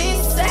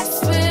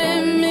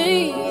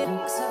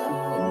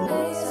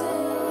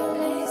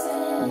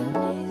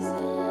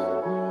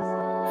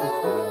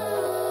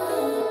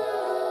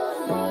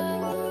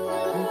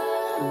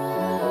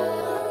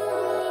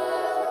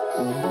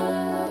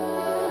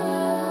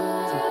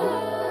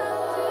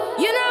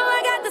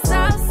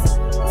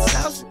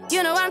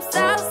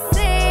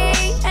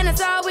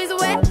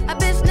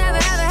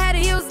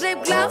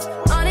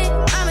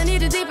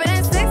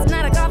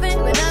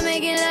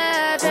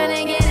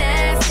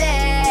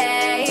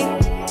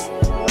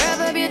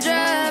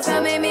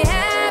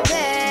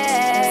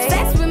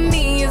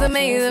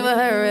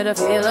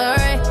to feel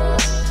alright.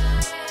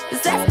 The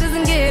sex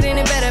doesn't get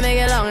any better, make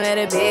it long, let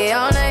it be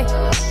all night.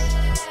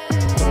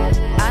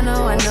 I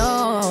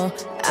know,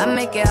 I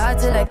make it hard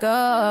to let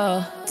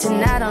go.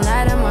 Tonight all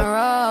night I'm a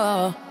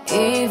roll,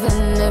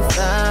 even if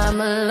I'm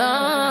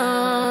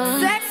alone.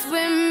 Sex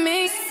with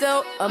me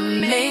so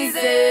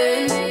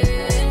amazing.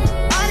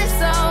 All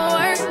this all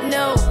work,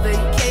 no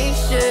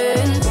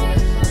vacation.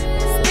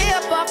 Stay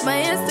up off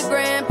my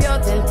Instagram, pure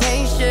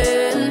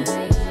temptation.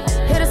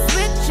 Hit a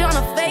switch on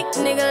a fake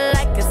nigga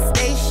like a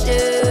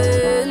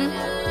station.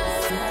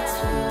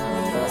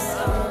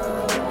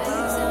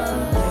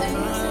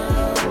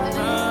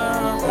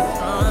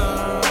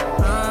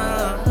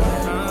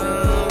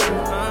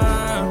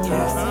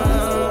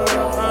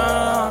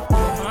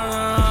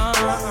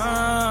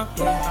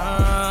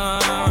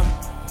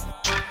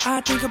 I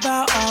think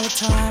about all the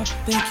time,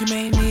 think you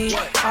may need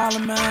all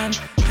of mine.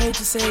 Hate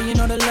to say, you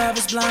know that love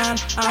is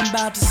blind. I'm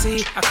about to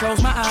see, I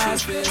close my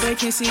eyes, they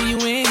can't see you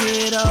in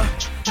here though.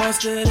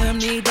 Most of them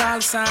need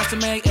dollar signs to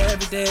make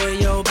every day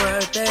your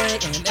birthday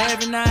and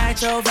every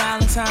night your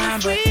Valentine.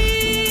 But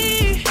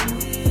we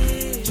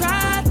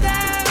tried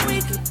that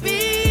we could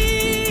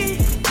be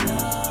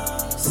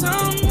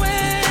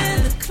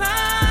somewhere the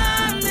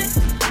climate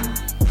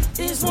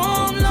is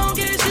warm long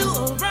as you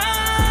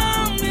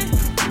around me.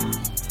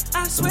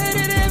 I swear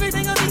that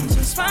everything will be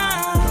just fine.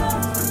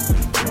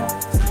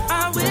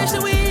 I wish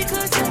that we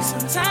could take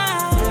some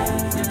time.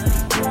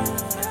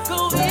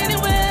 Go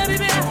anywhere,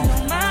 baby, I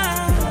don't mind.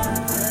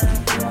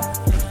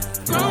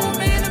 Grown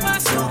man in my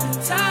suit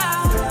and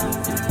tie.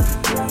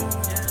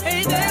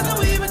 Hey, there's no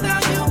we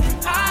without you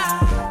and I.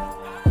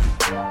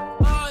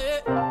 Oh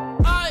yeah,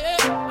 oh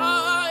yeah,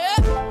 oh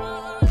yeah.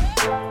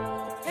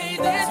 Hey,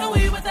 there's no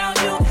we without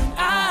you and I.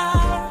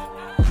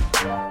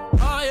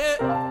 Oh yeah,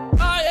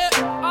 oh yeah,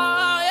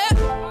 oh yeah.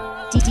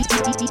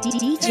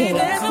 DJ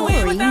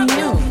Corey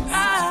Millz.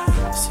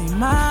 See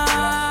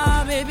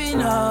my baby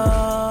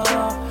know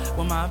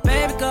when my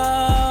baby go,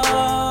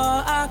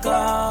 I go.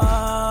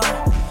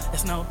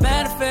 There's no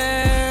better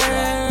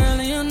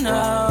feeling, you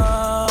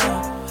know,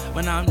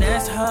 when I'm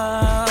next to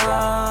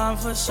her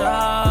for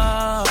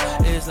sure.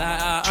 It's like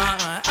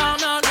I'm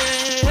not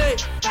there. Hey,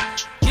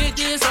 get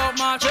this off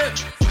my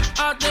chest.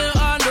 I think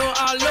I know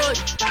I love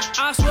you.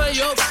 I swear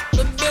you're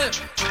the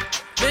best.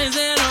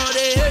 Benzin all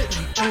day. Hey,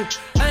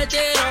 I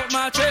get off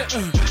my chest.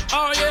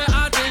 Oh yeah,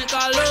 I think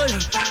I love you.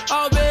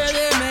 Oh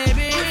baby,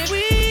 maybe if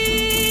we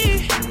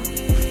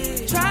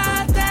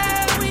tried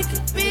that we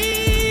could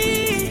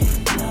be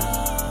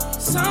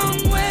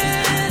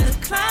somewhere the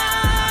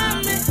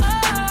climate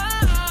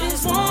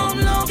is warm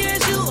long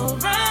as you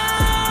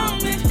around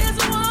me.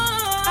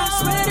 I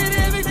swear that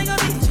everything will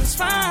be just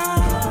fine.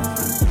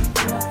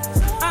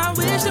 I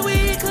wish that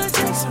we could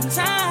take some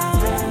time.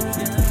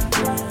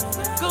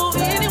 Go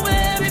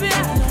anywhere, baby, I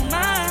don't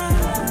mind.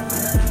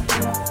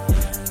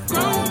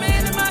 Grown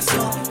man in my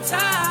suit and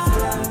tie.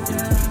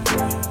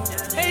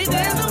 Hey,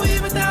 there's no we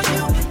without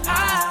you and I.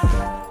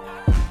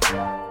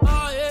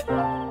 Oh yeah,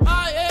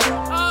 oh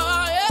yeah,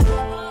 oh yeah.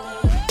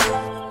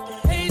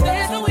 Hey,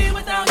 there's no we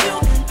without you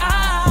and I.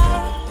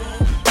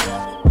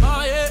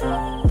 Oh yeah,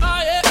 oh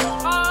yeah,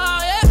 oh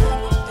yeah.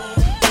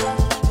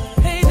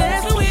 Hey,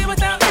 there's no we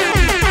without you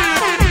and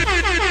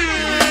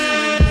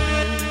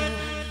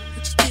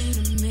What you do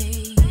to me,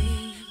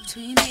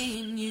 between me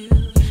and you,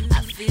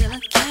 I feel a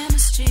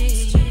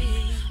chemistry.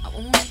 I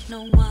won't let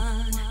no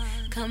one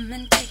come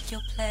and take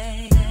your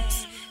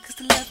place. Cause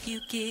the love you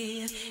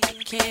give,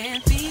 it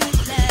can't be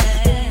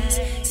replaced.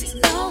 See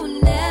no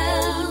one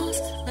else,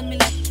 let me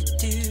like you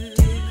do.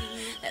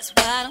 That's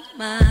why I don't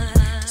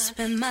mind to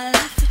spend my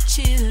life with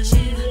you.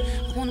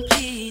 I wanna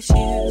please you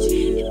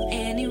in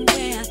any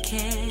way I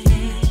can.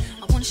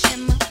 I wanna share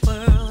my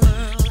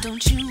world,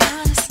 don't you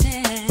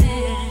understand?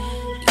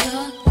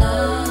 Your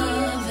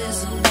love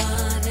is a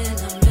one in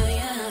a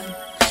million.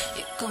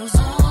 It goes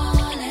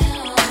on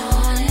and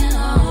on and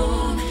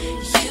on.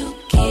 You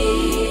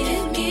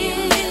give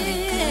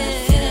good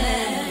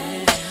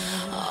feeling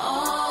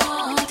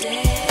all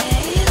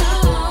day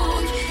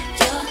long.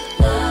 Your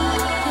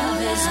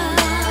love is a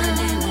one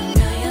in a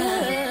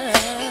million.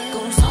 It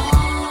goes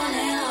on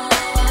and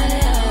on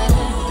and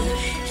on.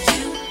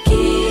 You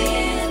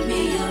give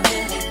me a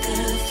really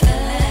good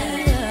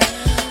feeling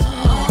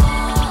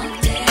all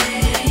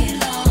day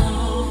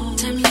long.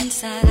 Turn me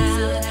inside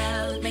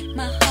out, make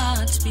my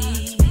heart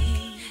speed.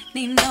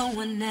 Need no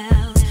one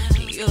else,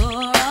 you're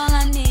all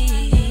I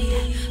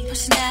need.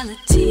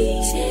 Personality,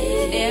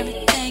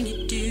 everything you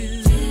do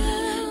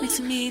makes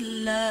me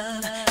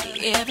love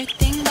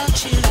everything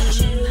about you.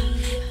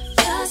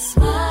 Your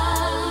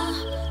smile,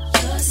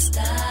 your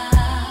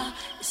style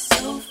is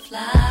so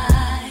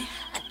fly.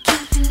 I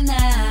can't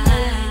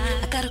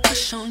deny, I got a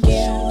crush on you,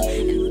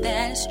 and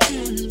that is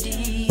true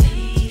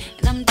indeed.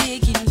 And I'm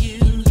digging you,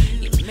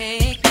 you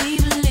make me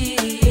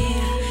believe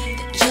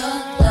that your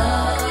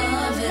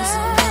love is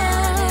a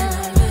one in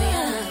a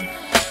million.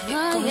 It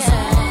goes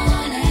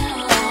on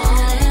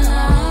and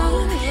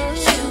on.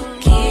 You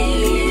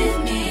give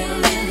me a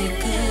really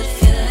good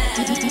feeling.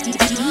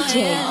 DJ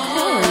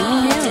Corey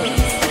Millz.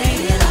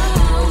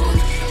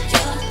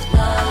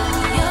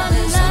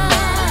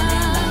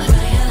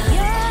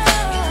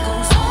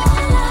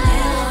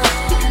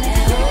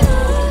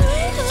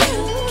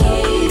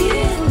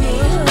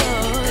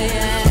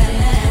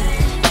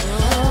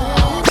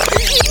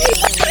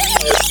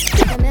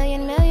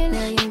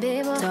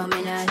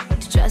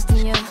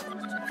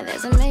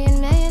 There's a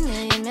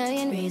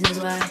million reasons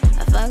why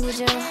I fuck with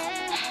you.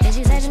 And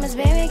she said you must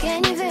baby,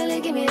 can you feel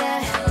it? Give me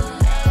that.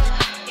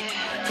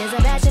 There's a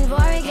passion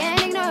for it, can't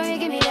ignore it,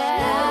 give me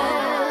that.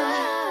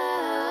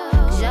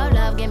 Cause your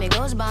love give me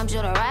goosebumps,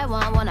 you're the right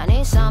one. When I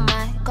need some,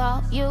 I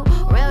call you.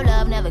 Real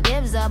love never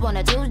gives up on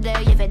a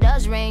Tuesday. If it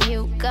does rain,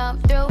 you come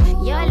through.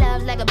 Your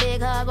love's like a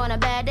big hug on a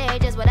bad day,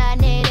 just what I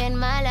need in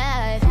my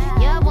life.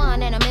 You're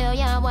one in a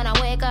million. When I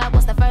wake up,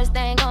 what's the first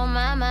thing on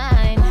my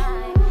mind?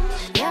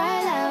 Your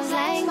love's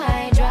like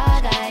my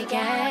drug, I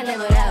can't live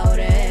without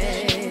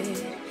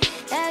it.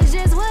 That's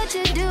just what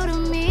you do to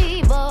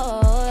me,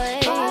 boy.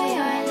 For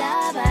your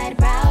love, I'd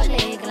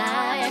proudly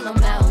climb a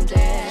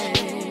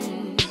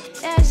mountain.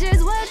 That's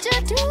just what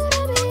you do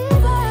to me,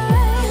 boy.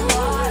 You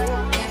are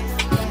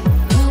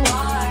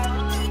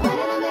one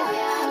in a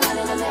million, one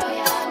in a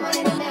million, one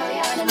in a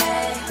million to me.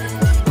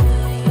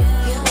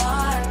 You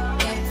are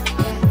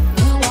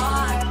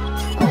one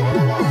in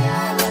a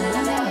million, one in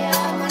a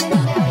million, one in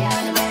a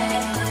million to me.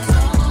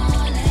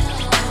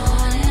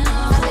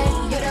 Something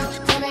you do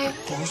to me.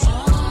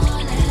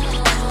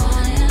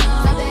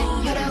 Something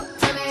you do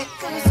to me.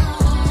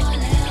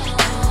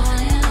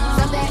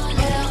 Something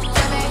you do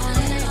to me.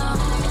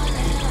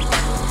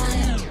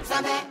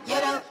 Something you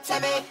do to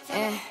me.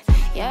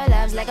 Your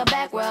love's like a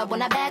back rub.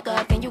 When I back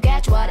up, can you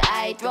catch what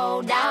I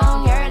throw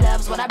down? Your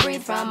love's what I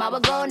breathe from. I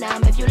would go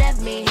numb if you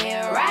left me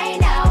here right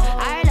now.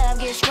 Our love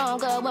gets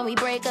stronger when we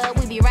break up.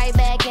 We be right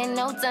back in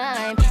no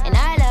time. And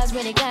our love's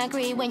really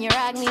concrete. When you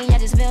rock me, I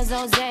just feel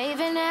so safe.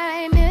 And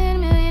I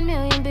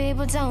million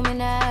people told me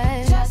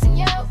not trusting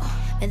you.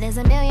 But there's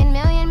a million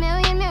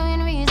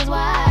reasons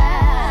why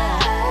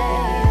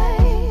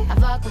I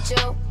fuck with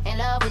you, in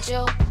love with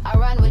you, I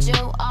run with you,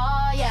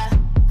 oh yeah.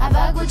 I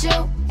fuck with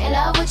you, in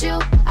love with you,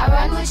 I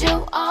run with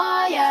you,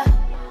 oh yeah.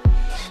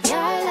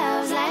 Your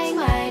love's like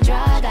my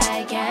drug,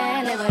 I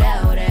can't live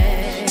without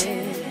it.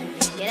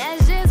 Yeah,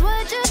 that's just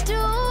what you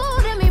do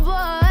to me,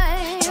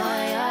 boy.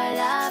 For your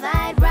love,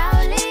 I'd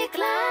proudly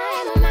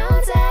climb a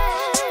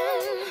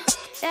mountain.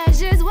 That's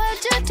just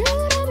what you do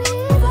to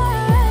me, boy.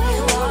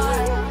 You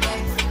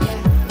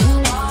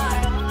are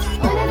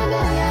one in a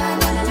million,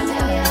 one in a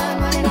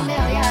million, one in a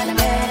million to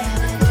me.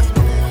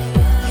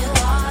 You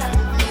are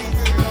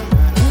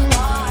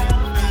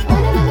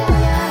one in a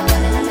million,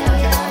 one in a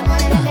million,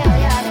 one in a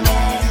million to me.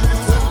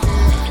 Something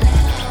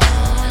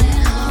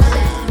you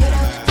do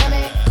to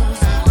me. Something you do to me.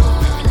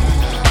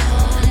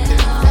 Something you do to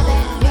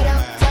me.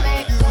 Something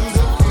you do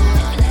to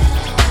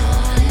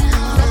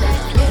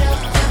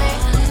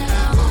me.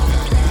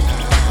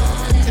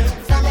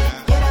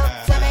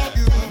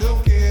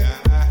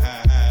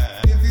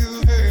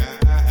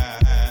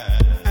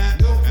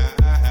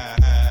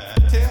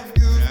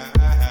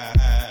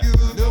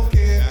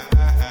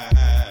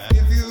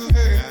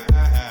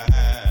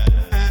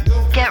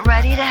 Get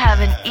ready to have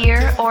an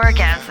ear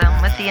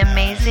orgasm with the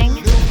amazing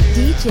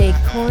DJ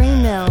Corey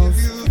Millz.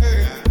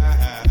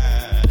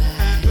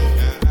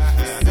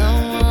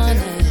 Someone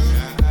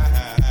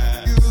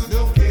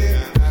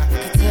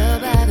could tell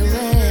by the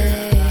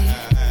way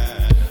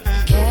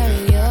you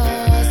carry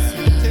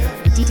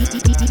yourself.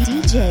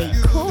 DJ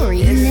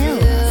Corey If you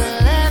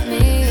Millz. let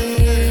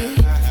me,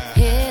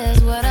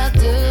 here's what I'll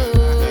do.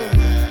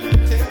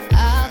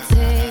 I'll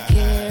take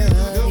care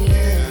of you.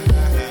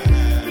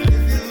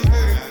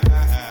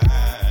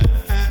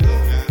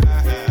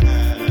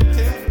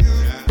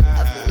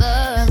 I've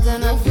loved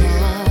and I've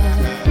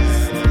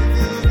lost.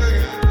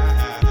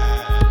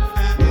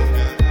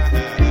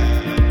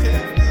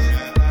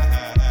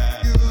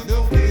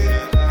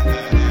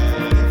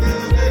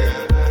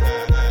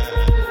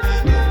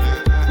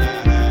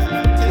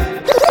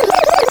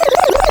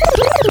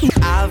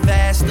 I've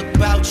asked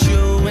about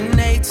you and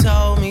they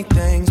told me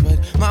things, but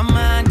my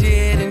mind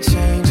didn't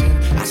change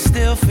and I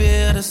still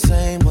feel the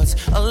same. What's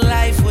a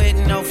life with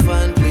no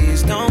fun?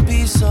 Please don't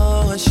be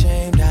so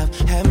ashamed. I've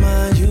had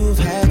mine, you've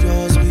had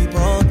yours, we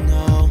both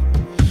know.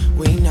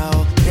 We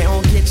know they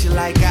won't get you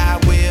like I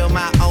will.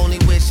 My only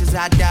wish is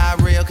I die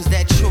real, cause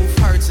that truth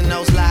hurts and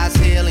those lies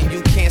heal. And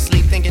you can't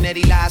sleep thinking that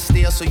he lies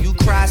still, so you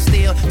cry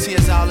still.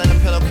 Tears all in a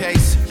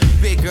pillowcase.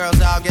 Big girls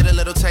all get a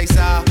little taste,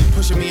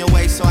 pushing me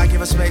away so I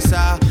give her space,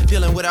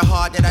 dealing with a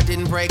heart that I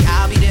didn't break.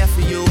 I'll be there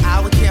for you, I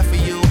would care for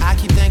you. I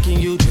keep thinking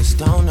you just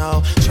don't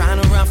know.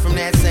 Trying to run from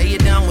that, say you're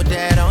done with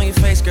that. On your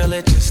face, girl,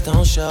 it just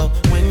don't show.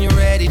 When you're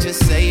ready,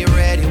 just say you're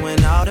ready.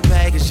 When all the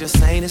baggage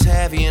just ain't as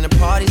heavy and the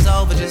party's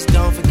over, just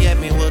don't forget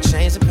me. We'll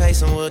change the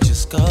pace and we'll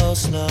just go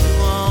slow. You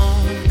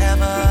won't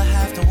ever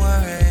have to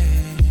worry.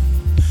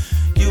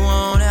 You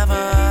won't ever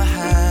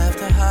have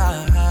to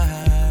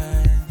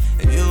hide.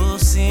 And you've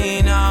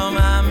seen all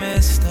my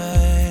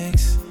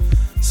mistakes,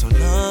 so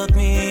look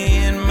me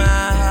in my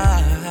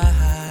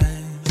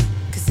eyes.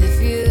 Cause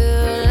if you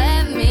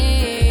let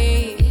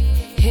me,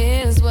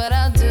 here's what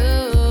I'll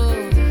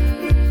do.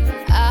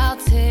 I'll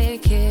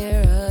take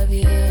care of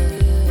you.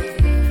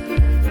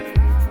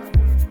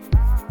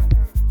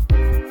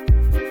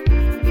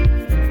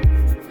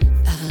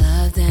 I've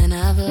loved and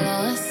I've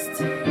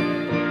lost.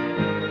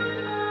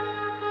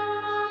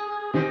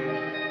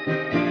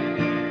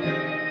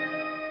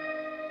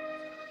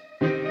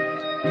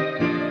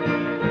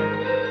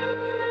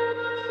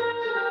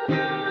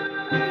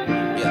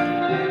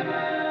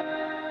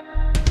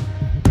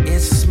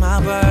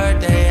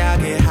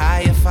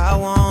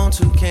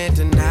 can't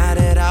deny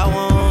that I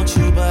want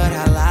you, but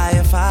I lie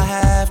if I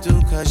have to.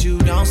 Cause you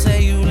don't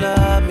say you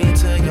love me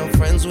to your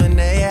friends when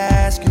they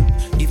ask you,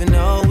 even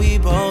though we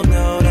both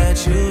know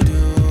that you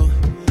do,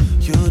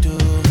 you do.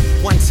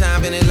 One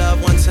time, been in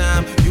love one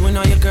time. You and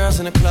all your girls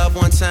in the club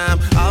one time.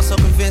 Also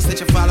convinced that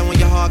you're following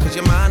your heart, cause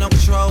your mind don't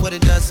control what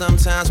it does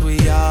sometimes. We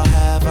all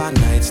have our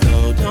nights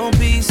though, don't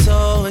be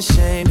so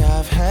ashamed.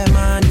 I've had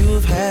mine,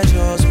 you've had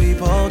yours, we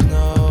both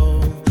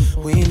know,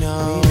 we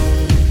know.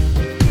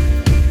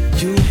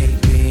 You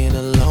hate being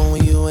alone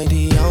when you ain't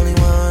the only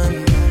one.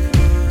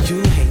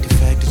 You hate the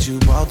fact that you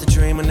bought the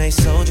dream when they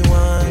sold you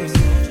one.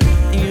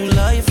 And you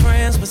love your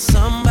friends, but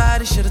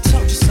somebody should've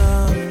told you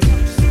something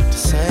to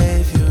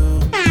save you.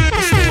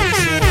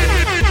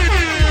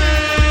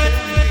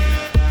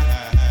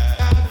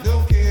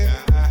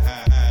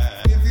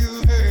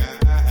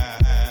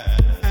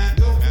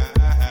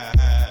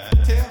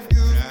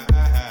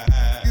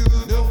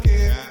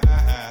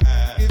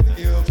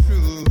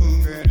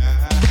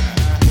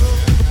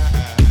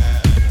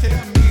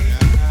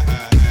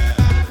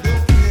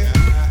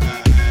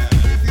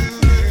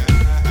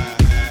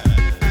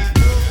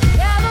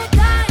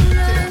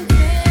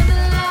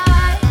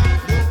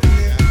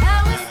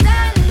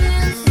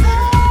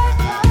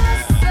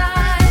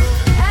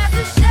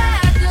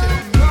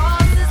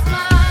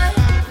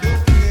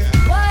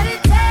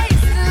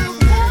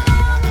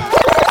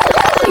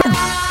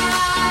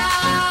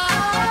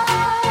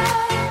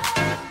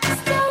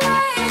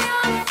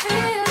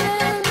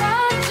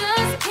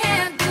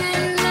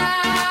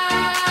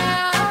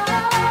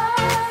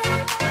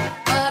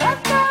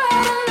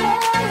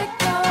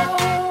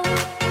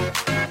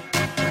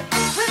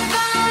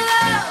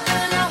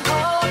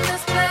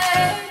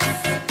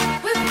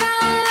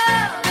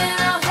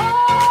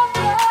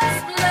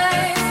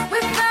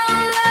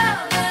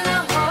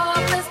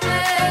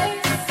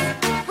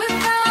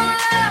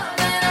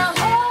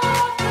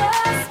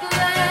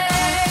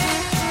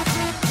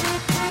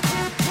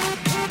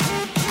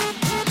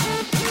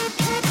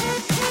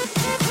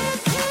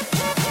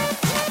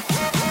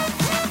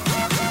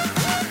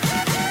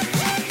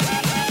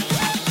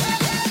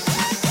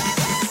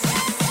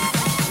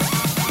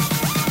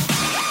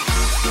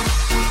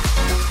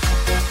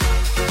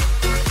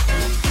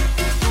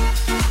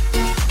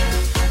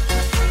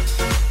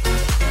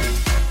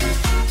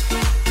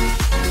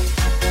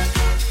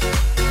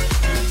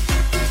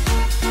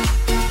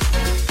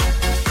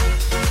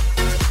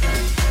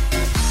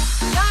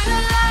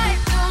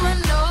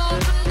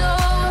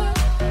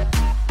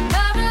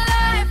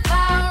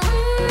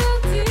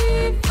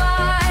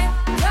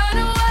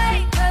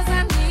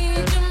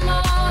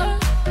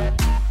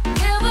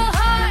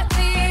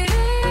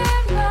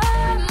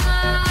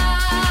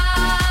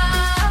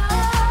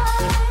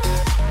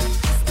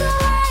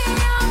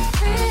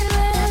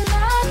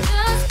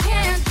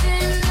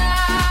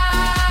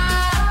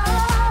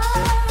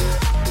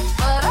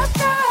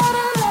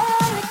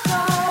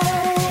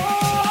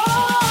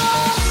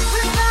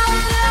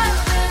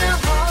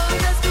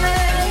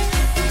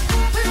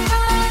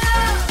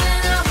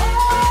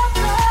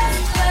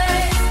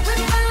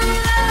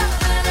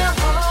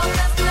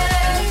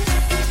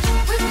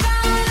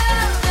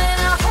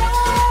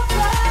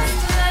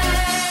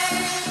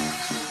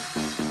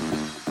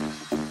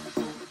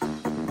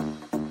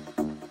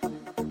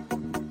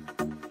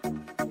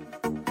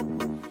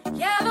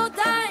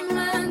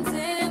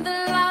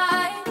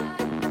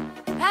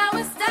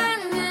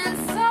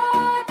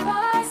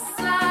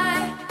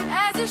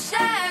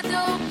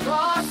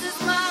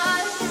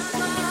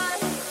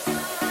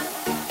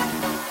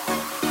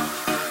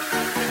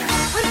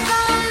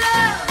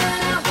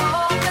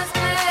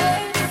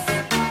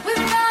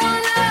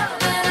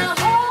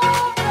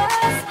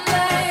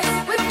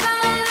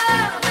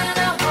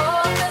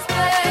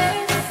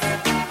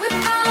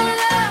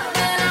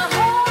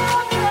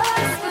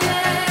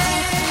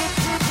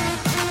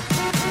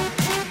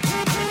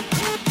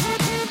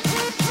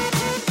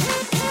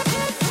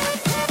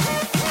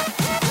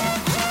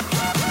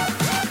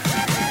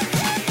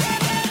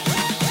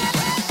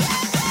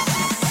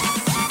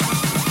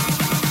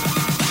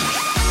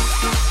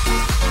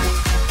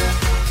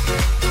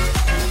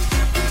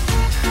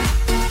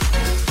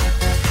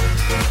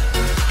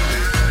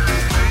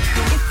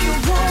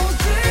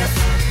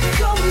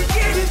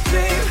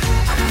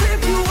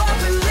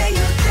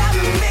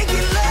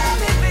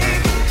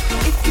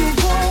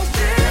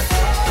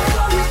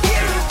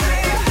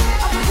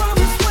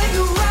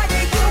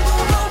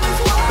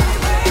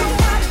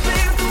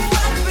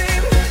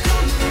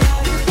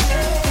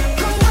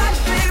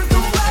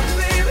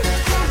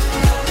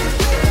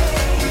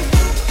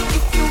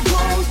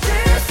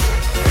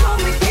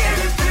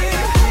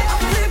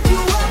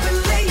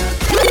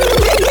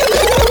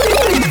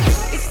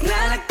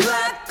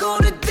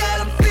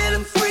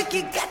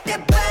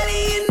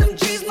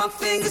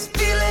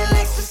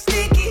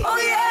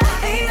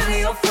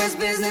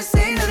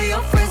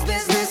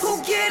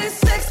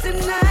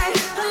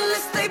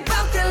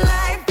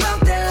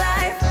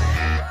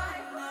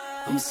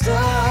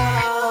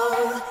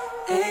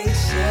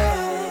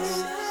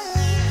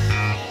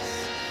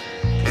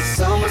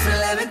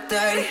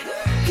 30.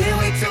 Can't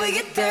wait till we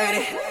get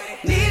dirty.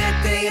 Need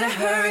that thing in a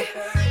hurry.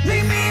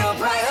 Make me your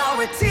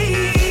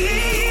priority.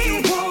 If you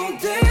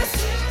want this,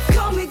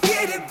 come and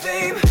get it,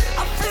 babe.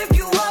 I'll flip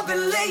you up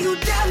and lay you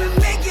down and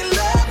make you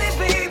love me,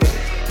 baby.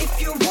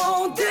 If you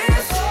want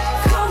this,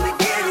 come and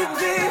get it,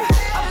 babe.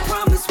 I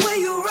promise when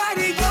you ride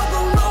it, you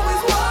gon'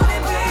 always want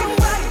it, babe. Come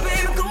ride it,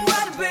 baby. Come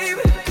ride it,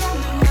 baby.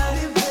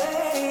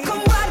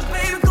 Come ride it,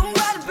 baby. Come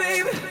ride it,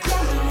 baby.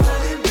 Come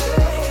ride it,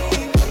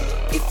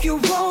 baby. If you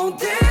want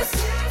this,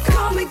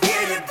 come and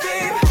get it,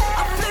 babe.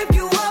 I'll flip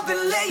you up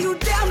and lay you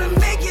down and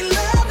make you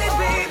love me,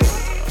 baby.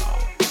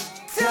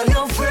 Tell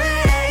your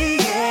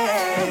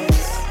friends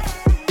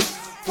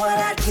what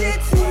I did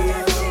to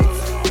you.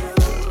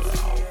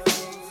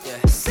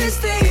 Since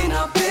they in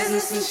our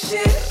business and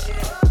shit,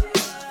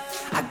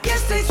 I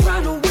guess they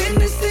tryna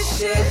witness this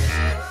shit.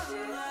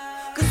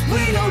 Cause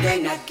we know they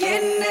not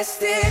getting that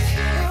stick.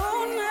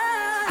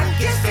 I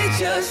guess they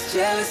just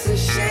jealous and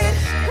shit.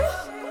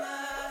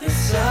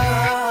 It's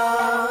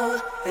all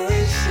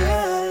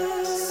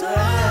anxious.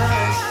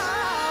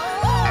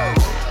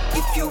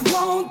 If you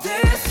want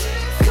this,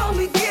 come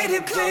and get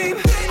it, babe.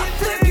 I'll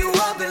flip you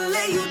up and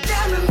lay you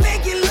down and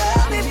make you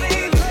love me,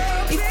 babe.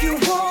 If you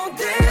want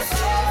this,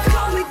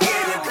 come and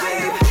get it,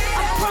 babe.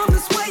 I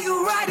promise when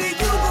you ride it,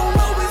 you gon'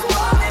 always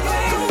want it,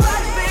 babe. Come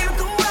ride it, baby.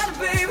 Come ride it,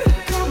 baby.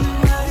 Come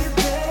ride it,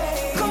 baby.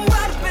 Come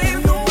ride it,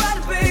 baby. Come ride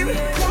it, baby.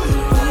 Come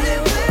ride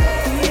it,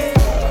 baby.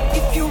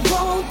 If you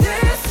want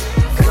this,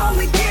 come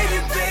and get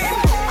it, babe.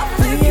 I'll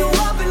flip you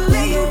up and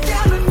lay you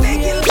down and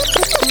make you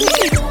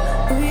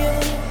love me.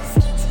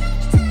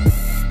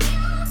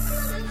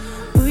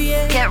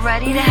 Get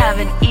ready to have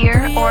an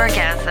ear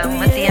orgasm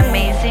with the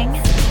amazing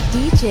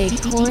DJ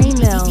Corey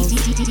Millz.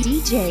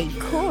 DJ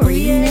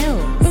Corey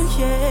Millz.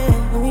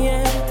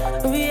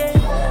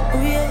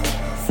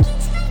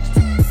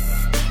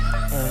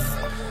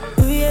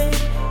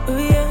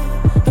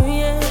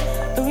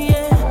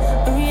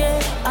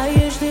 I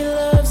usually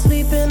love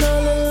sleeping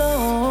all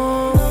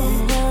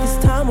alone. This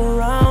time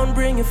around,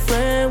 bring a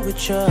friend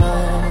with you.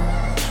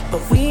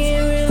 But we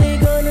ain't really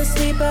gonna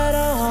sleep at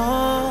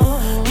all.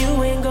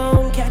 You ain't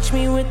gonna catch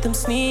me with them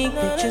sneak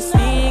pictures.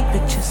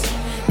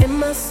 In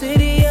my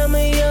city, I'm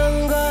a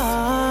young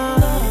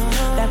god.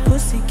 That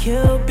pussy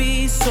kill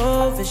be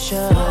so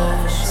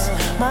vicious.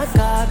 My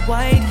God,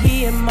 white,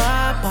 he in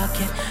my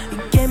pocket. You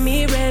get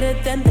me redder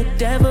than the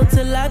devil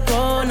till I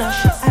go. Now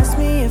she asked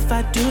me if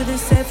I do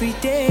this every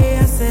day.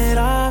 I said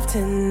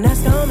often.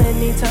 Asked how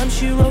many times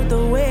she rode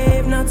the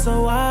wave. Not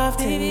so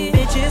often.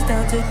 Bitches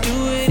down to do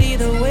it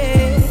either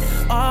way.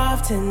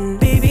 Often,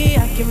 baby,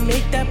 I can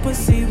make that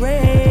pussy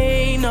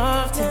rain.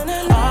 Often,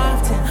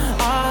 often,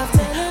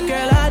 often.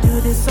 Girl, I do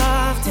this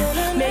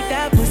often. Make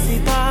that pussy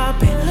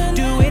poppin'.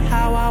 Do it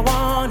how I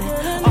want it.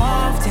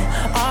 Often,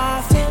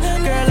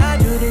 often. Girl, I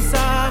do this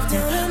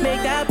often.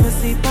 Make that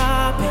pussy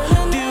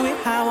poppin'. Do it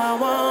how I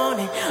want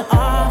it.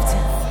 Often.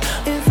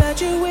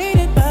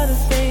 Infatuated by the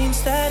fame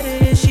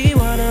status. She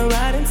wanna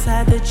ride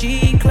inside the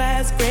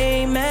G-Class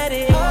gray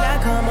Matic. I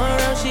come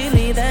around, she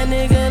leave that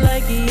nigga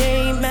like he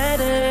ain't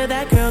matter.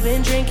 That girl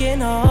been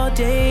drinking all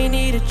day,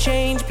 need a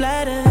change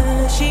bladder.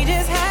 She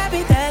just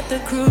happy that the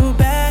crew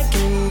back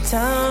in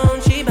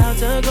town. She about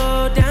to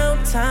go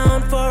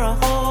downtown for a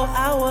whole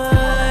hour.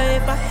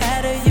 If I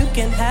had her, you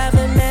can have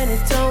her, man,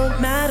 it don't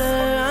matter.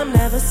 I'm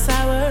never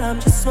sour, I'm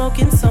just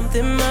smoking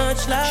something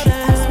much louder. She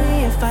asked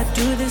me if I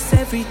do this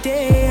every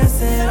day. I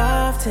said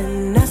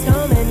often. Asked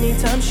how many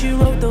times she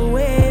rode the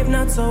wave.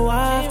 Not so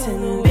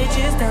often.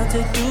 Bitches down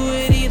to do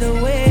it either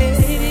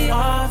way.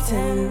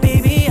 Often,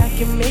 baby, I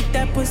can make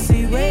that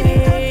pussy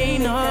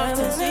rain.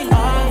 Often,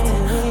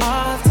 often,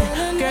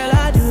 often. Girl,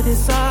 I do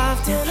this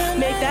often.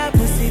 Make that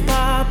pussy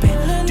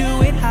poppin'.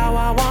 Do it how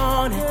I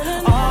want it.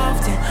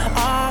 Often,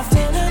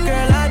 often.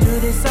 Girl, I do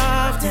this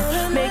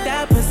often. Make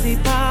that pussy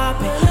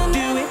poppin'.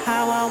 Do it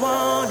how I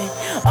want it.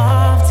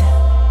 Often.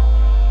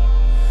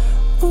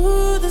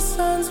 Ooh, the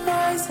sun's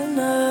rising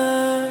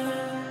up.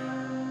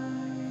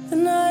 The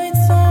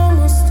night's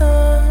almost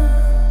done.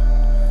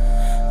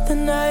 The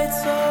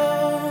night's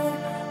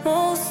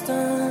almost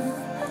done.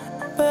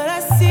 But I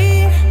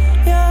see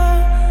your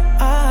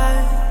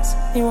eyes.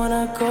 You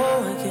wanna go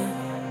again?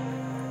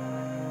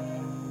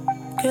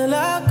 Girl,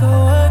 I'll go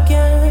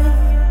again.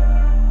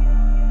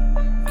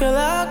 Girl,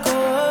 I'll go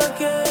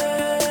again.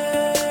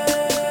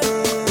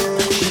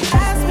 She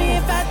asked me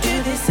if I do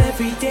this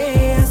every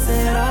day. I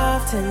said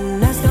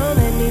often. Asked how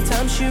many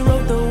times she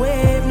rode the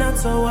wave. Not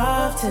so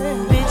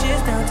often.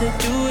 Bitches down to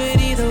do it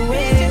either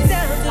way.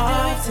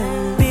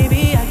 Often,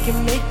 baby, I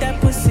can make that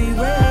pussy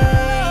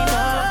rain.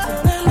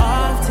 Often,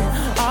 often,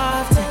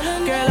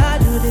 often. Girl, I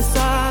do this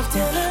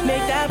often.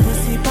 Make that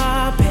pussy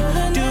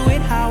poppin'. Do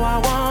it how I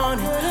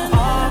want it.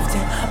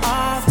 Often,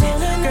 often.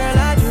 Girl,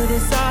 I do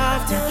this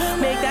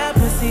often. Make that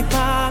pussy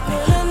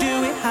poppin'.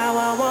 Do it how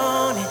I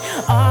want it.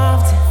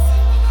 Often.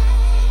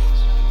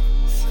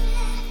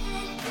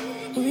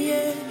 Ooh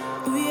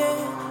yeah, ooh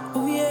yeah,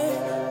 ooh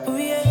yeah, ooh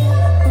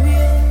yeah, ooh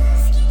yeah.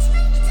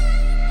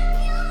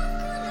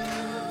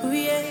 Ooh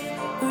yeah,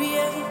 ooh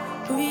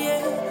yeah, ooh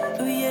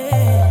yeah, ooh yeah.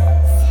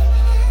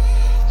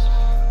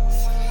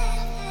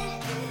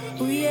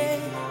 ooh yeah,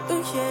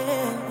 ooh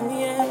yeah, ooh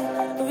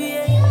yeah, ooh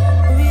yeah,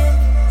 ooh yeah,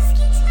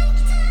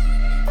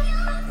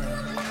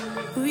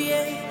 ooh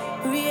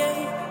yeah, ooh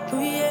yeah,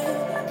 ooh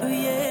yeah, ooh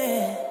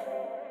yeah.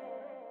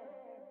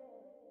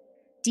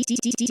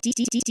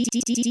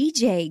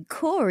 DJ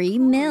Corey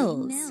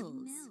Millz.